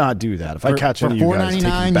 Do not do that. If I catch for any of you guys $4.99, taking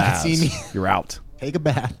you can baths, see me. you're out. Take a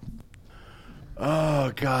bath.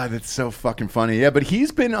 Oh, God, that's so fucking funny. Yeah, but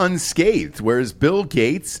he's been unscathed, whereas Bill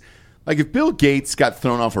Gates, like if Bill Gates got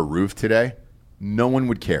thrown off a roof today, no one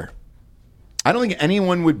would care. I don't think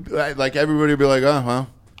anyone would, like everybody would be like, oh, well.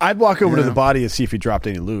 I'd walk over to the body and see if he dropped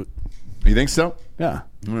any loot. You think so? Yeah.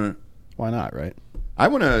 All right. Why not, right? I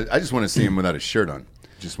just want to see him without his shirt on,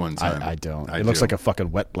 just one time. I don't. I It looks do. like a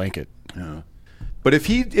fucking wet blanket. Yeah. But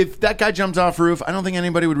if that guy jumps off a roof, I don't think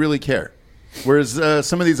anybody would really care. Whereas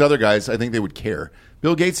some of these other guys, I think they would care.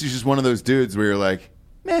 Bill Gates is just one of those dudes where you're like,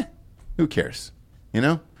 meh, who cares? You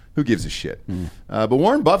know? Who gives a shit? But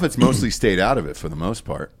Warren Buffett's mostly stayed out of it for the most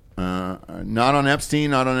part. Not on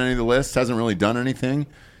Epstein, not on any of the lists, hasn't really done anything.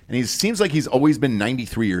 And he seems like he's always been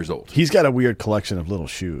 93 years old. He's got a weird collection of little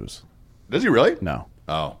shoes. Does he really? No.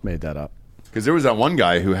 Oh. Made that up. Because there was that one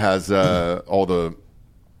guy who has all the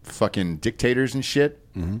fucking dictators and shit,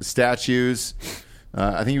 the statues.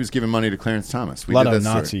 I think he was giving money to Clarence Thomas. A lot of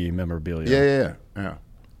Nazi memorabilia. Yeah.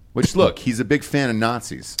 Which, look, he's a big fan of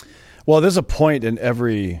Nazis. Well, there's a point in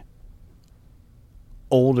every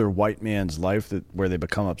older white man's life where they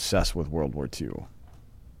become obsessed with World War II.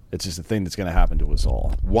 It's just a thing that's going to happen to us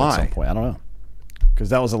all. Why? At some point. I don't know. Because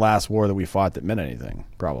that was the last war that we fought that meant anything,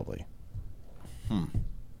 probably.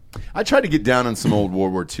 I tried to get down on some old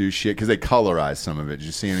World War II shit because they colorized some of it. Did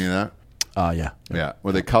you see any of that? Yeah. Yeah,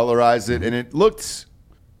 where they colorized it, and it looked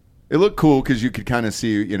cool because you could kind of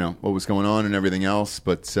see, what was going on and everything else.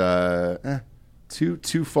 But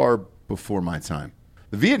too far before my time.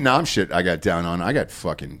 The Vietnam shit I got down on. I got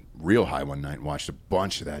fucking real high one night and watched a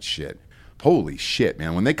bunch of that shit. Holy shit,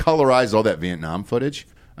 man! When they colorized all that Vietnam footage,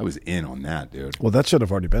 I was in on that, dude. Well, that should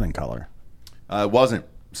have already been in color. It wasn't.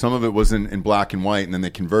 Some of it was in black and white, and then they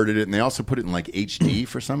converted it, and they also put it in like HD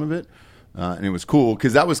for some of it. And it was cool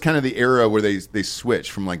because that was kind of the era where they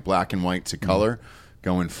switched from like black and white to color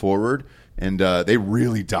going forward. And they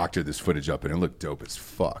really doctored this footage up, and it looked dope as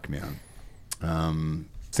fuck, man.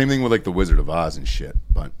 Same thing with like the Wizard of Oz and shit.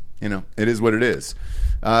 But, it is what it is.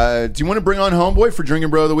 Do you want to bring on Homeboy for Drinking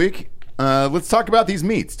Bro of the Week? Let's talk about these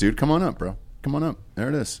meats, dude. Come on up, bro. Come on up. There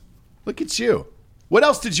it is. Look at you. What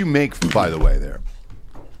else did you make, by the way, there?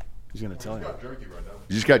 He's going to tell you.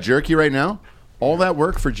 You just got jerky right now? All that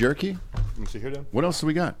work for jerky? Let me see here, Dan. What else do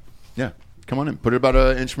we got? Yeah, come on in. Put it about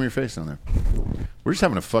an inch from your face on there. We're just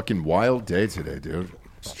having a fucking wild day today, dude.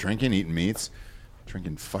 Just drinking, eating meats,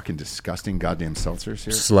 drinking fucking disgusting goddamn seltzers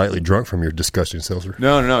here. Slightly drunk from your disgusting seltzer.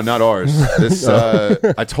 No, not ours. This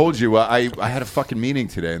I told you I had a fucking meeting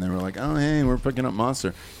today, and they were like, "Oh, hey, we're picking up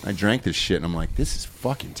Monster." I drank this shit, and I'm like, "This is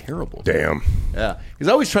fucking terrible." Damn. Yeah, because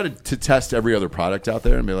I always try to test every other product out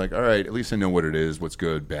there and be like, "All right, at least I know what it is, what's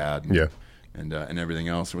good, bad." And everything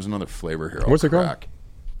else. There was another flavor here. What's it called?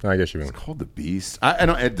 I guess you mean. It's called the Beast. I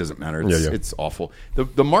don't. It doesn't matter. It's awful.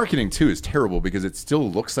 The marketing too is terrible because it still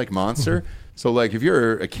looks like Monster. So like if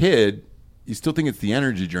you're a kid, you still think it's the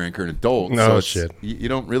energy drink, or an adult. No so shit. You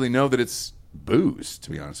don't really know that it's booze.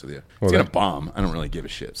 To be honest with you, it's gonna bomb. I don't really give a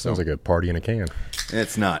shit. Sounds like a party in a can.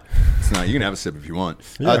 It's not. It's not. You can have a sip if you want.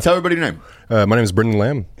 Tell everybody your name. My name is Brendan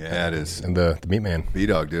Lamb. Yeah, it is. And the Meat Man.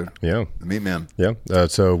 B-Dog, dude. Yeah. The Meat Man. Yeah.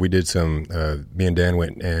 So we did some, me and Dan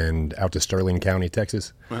went out to Sterling County,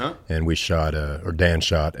 Texas, and we shot, or Dan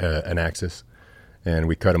shot an Axis, and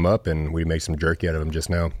we cut them up, and we made some jerky out of them just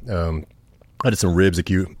now. I did some ribs.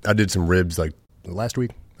 I did some ribs like last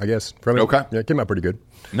week, I guess. From it. Okay. Yeah, it came out pretty good.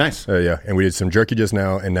 Nice. Yeah, and we did some jerky just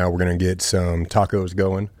now, and now we're going to get some tacos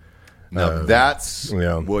going. Now that's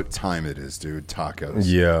what time it is, dude. Tacos.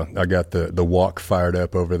 Yeah, I got the wok fired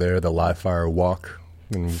up over there, the live fire wok.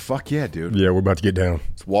 Fuck yeah, dude. Yeah, we're about to get down.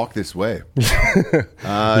 Let's walk this way. You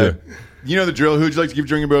know the drill. Who'd you like to give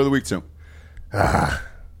Drinking Bro of the Week to?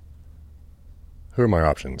 Who are my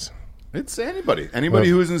options? It's anybody. Anybody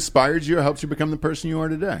who has inspired you or helped you become the person you are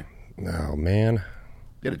today. Oh, man.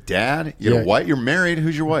 You got a dad? You got a wife? You're married?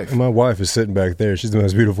 Who's your wife? My wife is sitting back there. She's the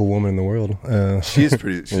most beautiful woman in the world. She is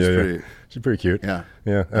pretty. She's pretty cute. Yeah.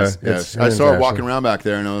 Yeah. I saw her walking around back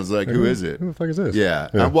there, and I was like, who is it? Who the fuck is this?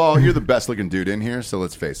 Yeah. Well, you're the best looking dude in here, so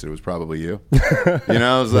let's face it, it was probably you. I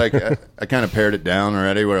was like, I kind of pared it down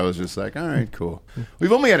already where I was just like, all right, cool.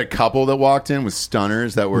 We've only had a couple that walked in with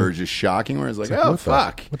stunners that were just shocking, where I was like, oh,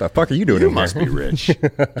 fuck. What the fuck are you doing You in must here? be rich.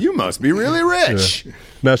 You must be really rich. Yeah.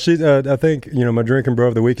 Now, she's, I think, my drinking bro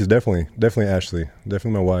of the week is definitely Ashley.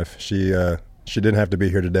 Definitely my wife. She didn't have to be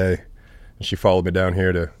here today. She followed me down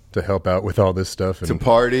here to help out with all this stuff. And, to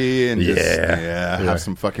party and just have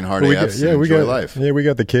some fucking hard AFs and enjoy life. Yeah, we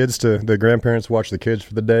got the grandparents watch the kids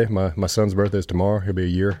for the day. My son's birthday is tomorrow. He'll be a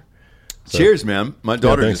year. So. Cheers, man. My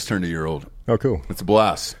daughter just turned a year old. Oh, cool. It's a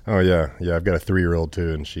blast. Oh, yeah. Yeah, I've got a 3-year-old,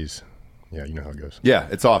 too, and she's, you know how it goes. Yeah,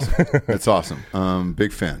 it's awesome. It's awesome.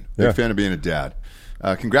 Big fan. Big fan of being a dad.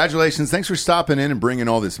 Congratulations. Thanks for stopping in and bringing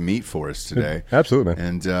all this meat for us today. Absolutely,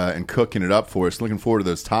 man. And cooking it up for us. Looking forward to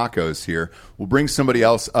those tacos here. We'll bring somebody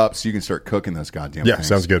else up so you can start cooking those goddamn things. Yeah,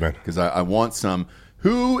 sounds good, man. Because I want some.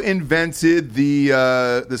 Who invented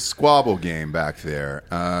the squabble game back there?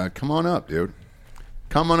 Come on up, dude.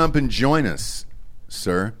 Come on up and join us,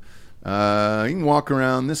 sir. You can walk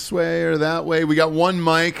around this way or that way. We got one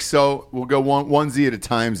mic, so we'll go onesie at a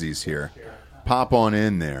timesies here. Pop on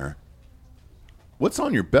in there. What's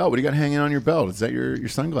on your belt? What do you got hanging on your belt? Is that your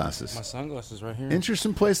sunglasses? My sunglasses right here.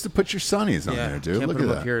 Interesting place to put your sunnies on there, dude. Can't Look put at them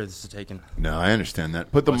that. up here. This is taken. No, I understand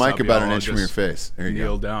that. Put the What's mic up, about y'all? an inch from your Just face. There you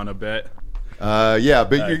kneel go. down a bit. Yeah,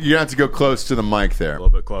 but you're gonna have to go close to the mic there. A little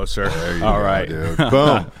bit closer. There you All go, right, dude.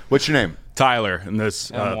 Boom. What's your name? Tyler. And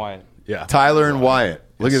this. I'm Wyatt. Yeah. Tyler and Wyatt.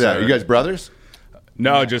 Look Yes, at that. sir. Are you guys brothers?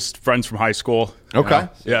 No, just friends from high school. Okay.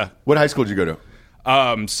 Yeah. What high school did you go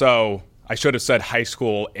to? So I should have said high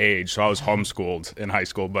school age, so I was homeschooled in high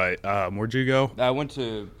school. But where'd you go? I went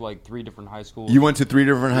to like 3 different high schools. You went to 3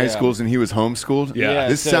 different high schools, and he was homeschooled. Yeah.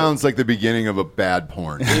 This sounds like the beginning of a bad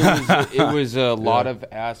porn. It was a lot of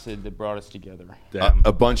acid that brought us together.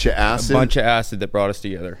 A bunch of acid. A bunch of acid that brought us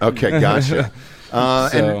together. Okay, gotcha.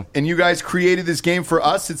 And you guys created this game for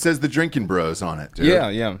us. It says the Drinking Bros on it, dude.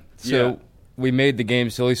 Yeah. So we made the game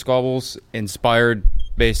Silly Squabbles, inspired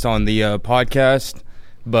based on the podcast.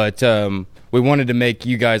 But we wanted to make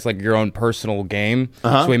you guys like your own personal game.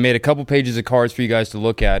 So we made a couple pages of cards for you guys to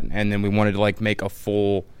look at, and then we wanted to like make a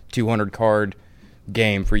full 200 card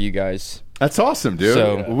game for you guys. That's awesome, dude.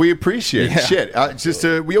 So, we appreciate it.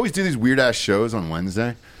 Shit. We always do these weird ass shows on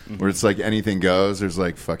Wednesday where it's like anything goes. There's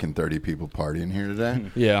like fucking 30 people partying here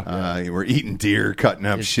today. We're eating deer, cutting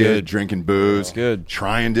up shit, good. drinking booze, good.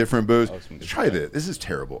 Trying different booze. Try this. This is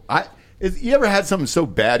terrible. You ever had something so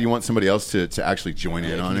bad you want somebody else to actually join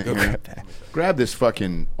in on it? Grab this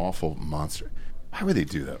fucking awful monster. Why would they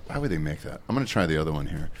do that? Why would they make that? I'm going to try the other one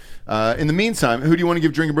here. In the meantime, who do you want to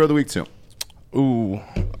give Drinking Bro of the Week to? Ooh.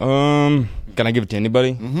 Can I give it to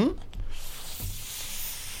anybody? Mm-hmm.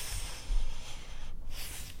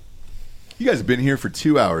 You guys have been here for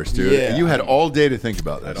 2 hours, dude. Yeah. You had all day to think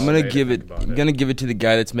about this. I'm gonna give it to the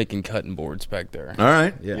guy that's making cutting boards back there. All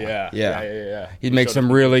right. Yeah. He makes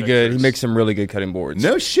some really good. He makes some really good cutting boards.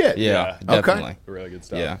 No shit. Yeah. Okay. Definitely. Really good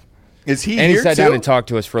stuff. Yeah. Is he and here he sat too? down and talked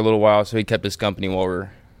to us for a little while, so he kept us company while we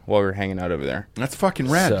were hanging out over there. That's fucking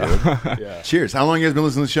rad, So- dude. Cheers. How long have you guys been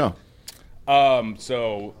listening to the show?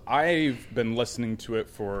 So I've been listening to it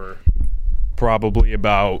for probably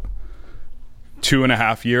about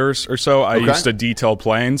 2.5 years or so. I used to detail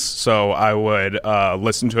planes, so I would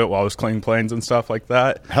listen to it while I was cleaning planes and stuff like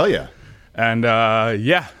that. Hell yeah. And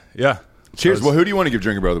yeah. Cheers. Well, who do you want to give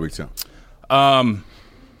Drinking Bro of the Week to?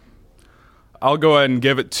 I'll go ahead and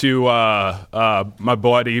give it to my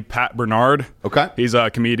buddy Pat Bernard. Okay. He's a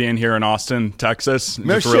comedian here in Austin, Texas.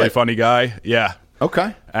 No Just a really shit. funny guy. Yeah.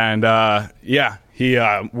 Okay. And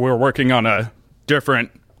we're working on a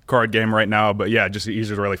different card game right now, but yeah, he's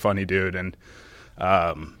a really funny dude. And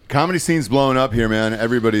comedy scene's blowing up here, man.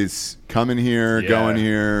 Everybody's coming here, going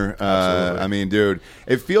here. I mean, dude,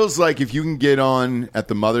 it feels like if you can get on at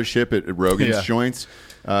the mothership at Rogan's joints,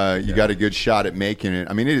 you got a good shot at making it.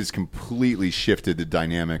 I mean, it has completely shifted the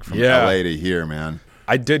dynamic from LA to here, man.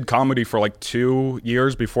 I did comedy for like 2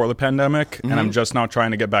 years before the pandemic, and I'm just now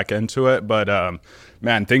trying to get back into it. But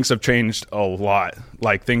man, things have changed a lot.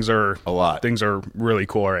 Like things are really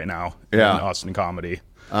cool right now in Austin comedy.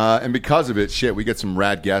 And because of it, we get some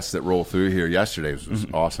rad guests that roll through here. Yesterday was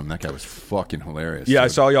awesome. That guy was fucking hilarious. Yeah, dude. I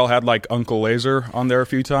saw y'all had like Uncle Laser on there a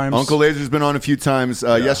few times. Uncle Laser's been on a few times.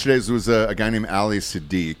 Yesterday's was a guy named Ali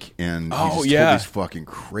Sadiq, and he just told these fucking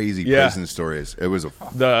crazy prison stories. It was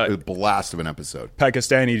a blast of an episode.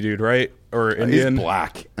 Pakistani dude, right? Or Indian? He's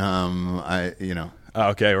black.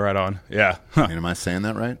 Okay, right on. Yeah. I mean, am I saying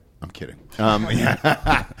that right? I'm kidding. No,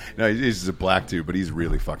 he's just a black dude, but he's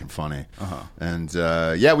really fucking funny. And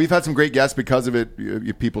we've had some great guests because of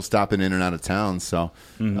it. People stopping in and out of town, so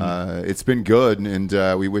it's been good, and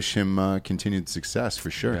we wish him continued success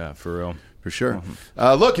for sure. Yeah, for real, for sure.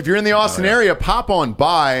 Look, if you're in the Austin area, pop on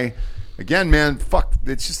by. Again, man,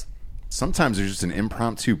 it's just. Sometimes there's just an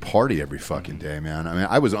impromptu party every fucking day, man. I mean,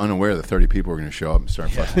 I was unaware that 30 people were going to show up and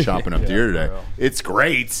start fucking chopping up deer today. It's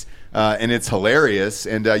great, and it's hilarious.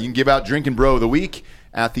 And you can give out Drinking Bro of the Week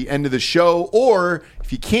at the end of the show. Or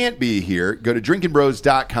if you can't be here, go to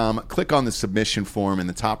drinkingbros.com, click on the submission form in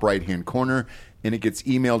the top right-hand corner, and it gets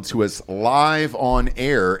emailed to us live on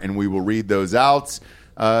air, and we will read those out.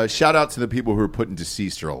 Shout out to the people who are putting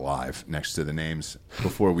deceased or alive next to the names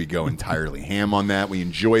before we go entirely ham on that. We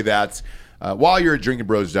enjoy that. While you're at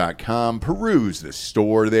drinkingbros.com, peruse the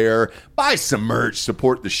store there, buy some merch,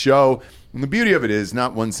 support the show. And the beauty of it is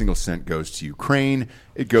not one single cent goes to Ukraine.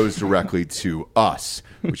 It goes directly to us,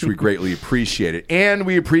 which we greatly appreciate it. And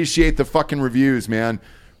we appreciate the fucking reviews, man.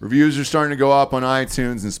 Reviews are starting to go up on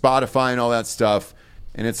iTunes and Spotify and all that stuff.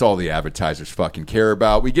 And it's all the advertisers fucking care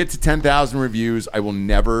about. We get to 10,000 reviews. I will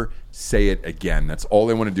never say it again. That's all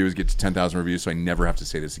they want to do is get to 10,000 reviews, so I never have to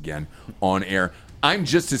say this again on air. I'm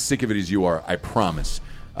just as sick of it as you are, I promise.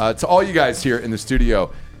 To all you guys here in the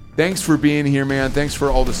studio, thanks for being here, man. Thanks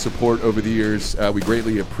for all the support over the years. We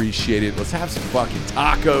greatly appreciate it. Let's have some fucking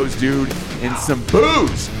tacos, dude, and some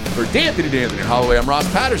booze. For D'Anthony Holloway, I'm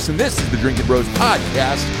Ross Patterson. This is the Drinking Bros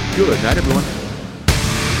Podcast. Good night, everyone.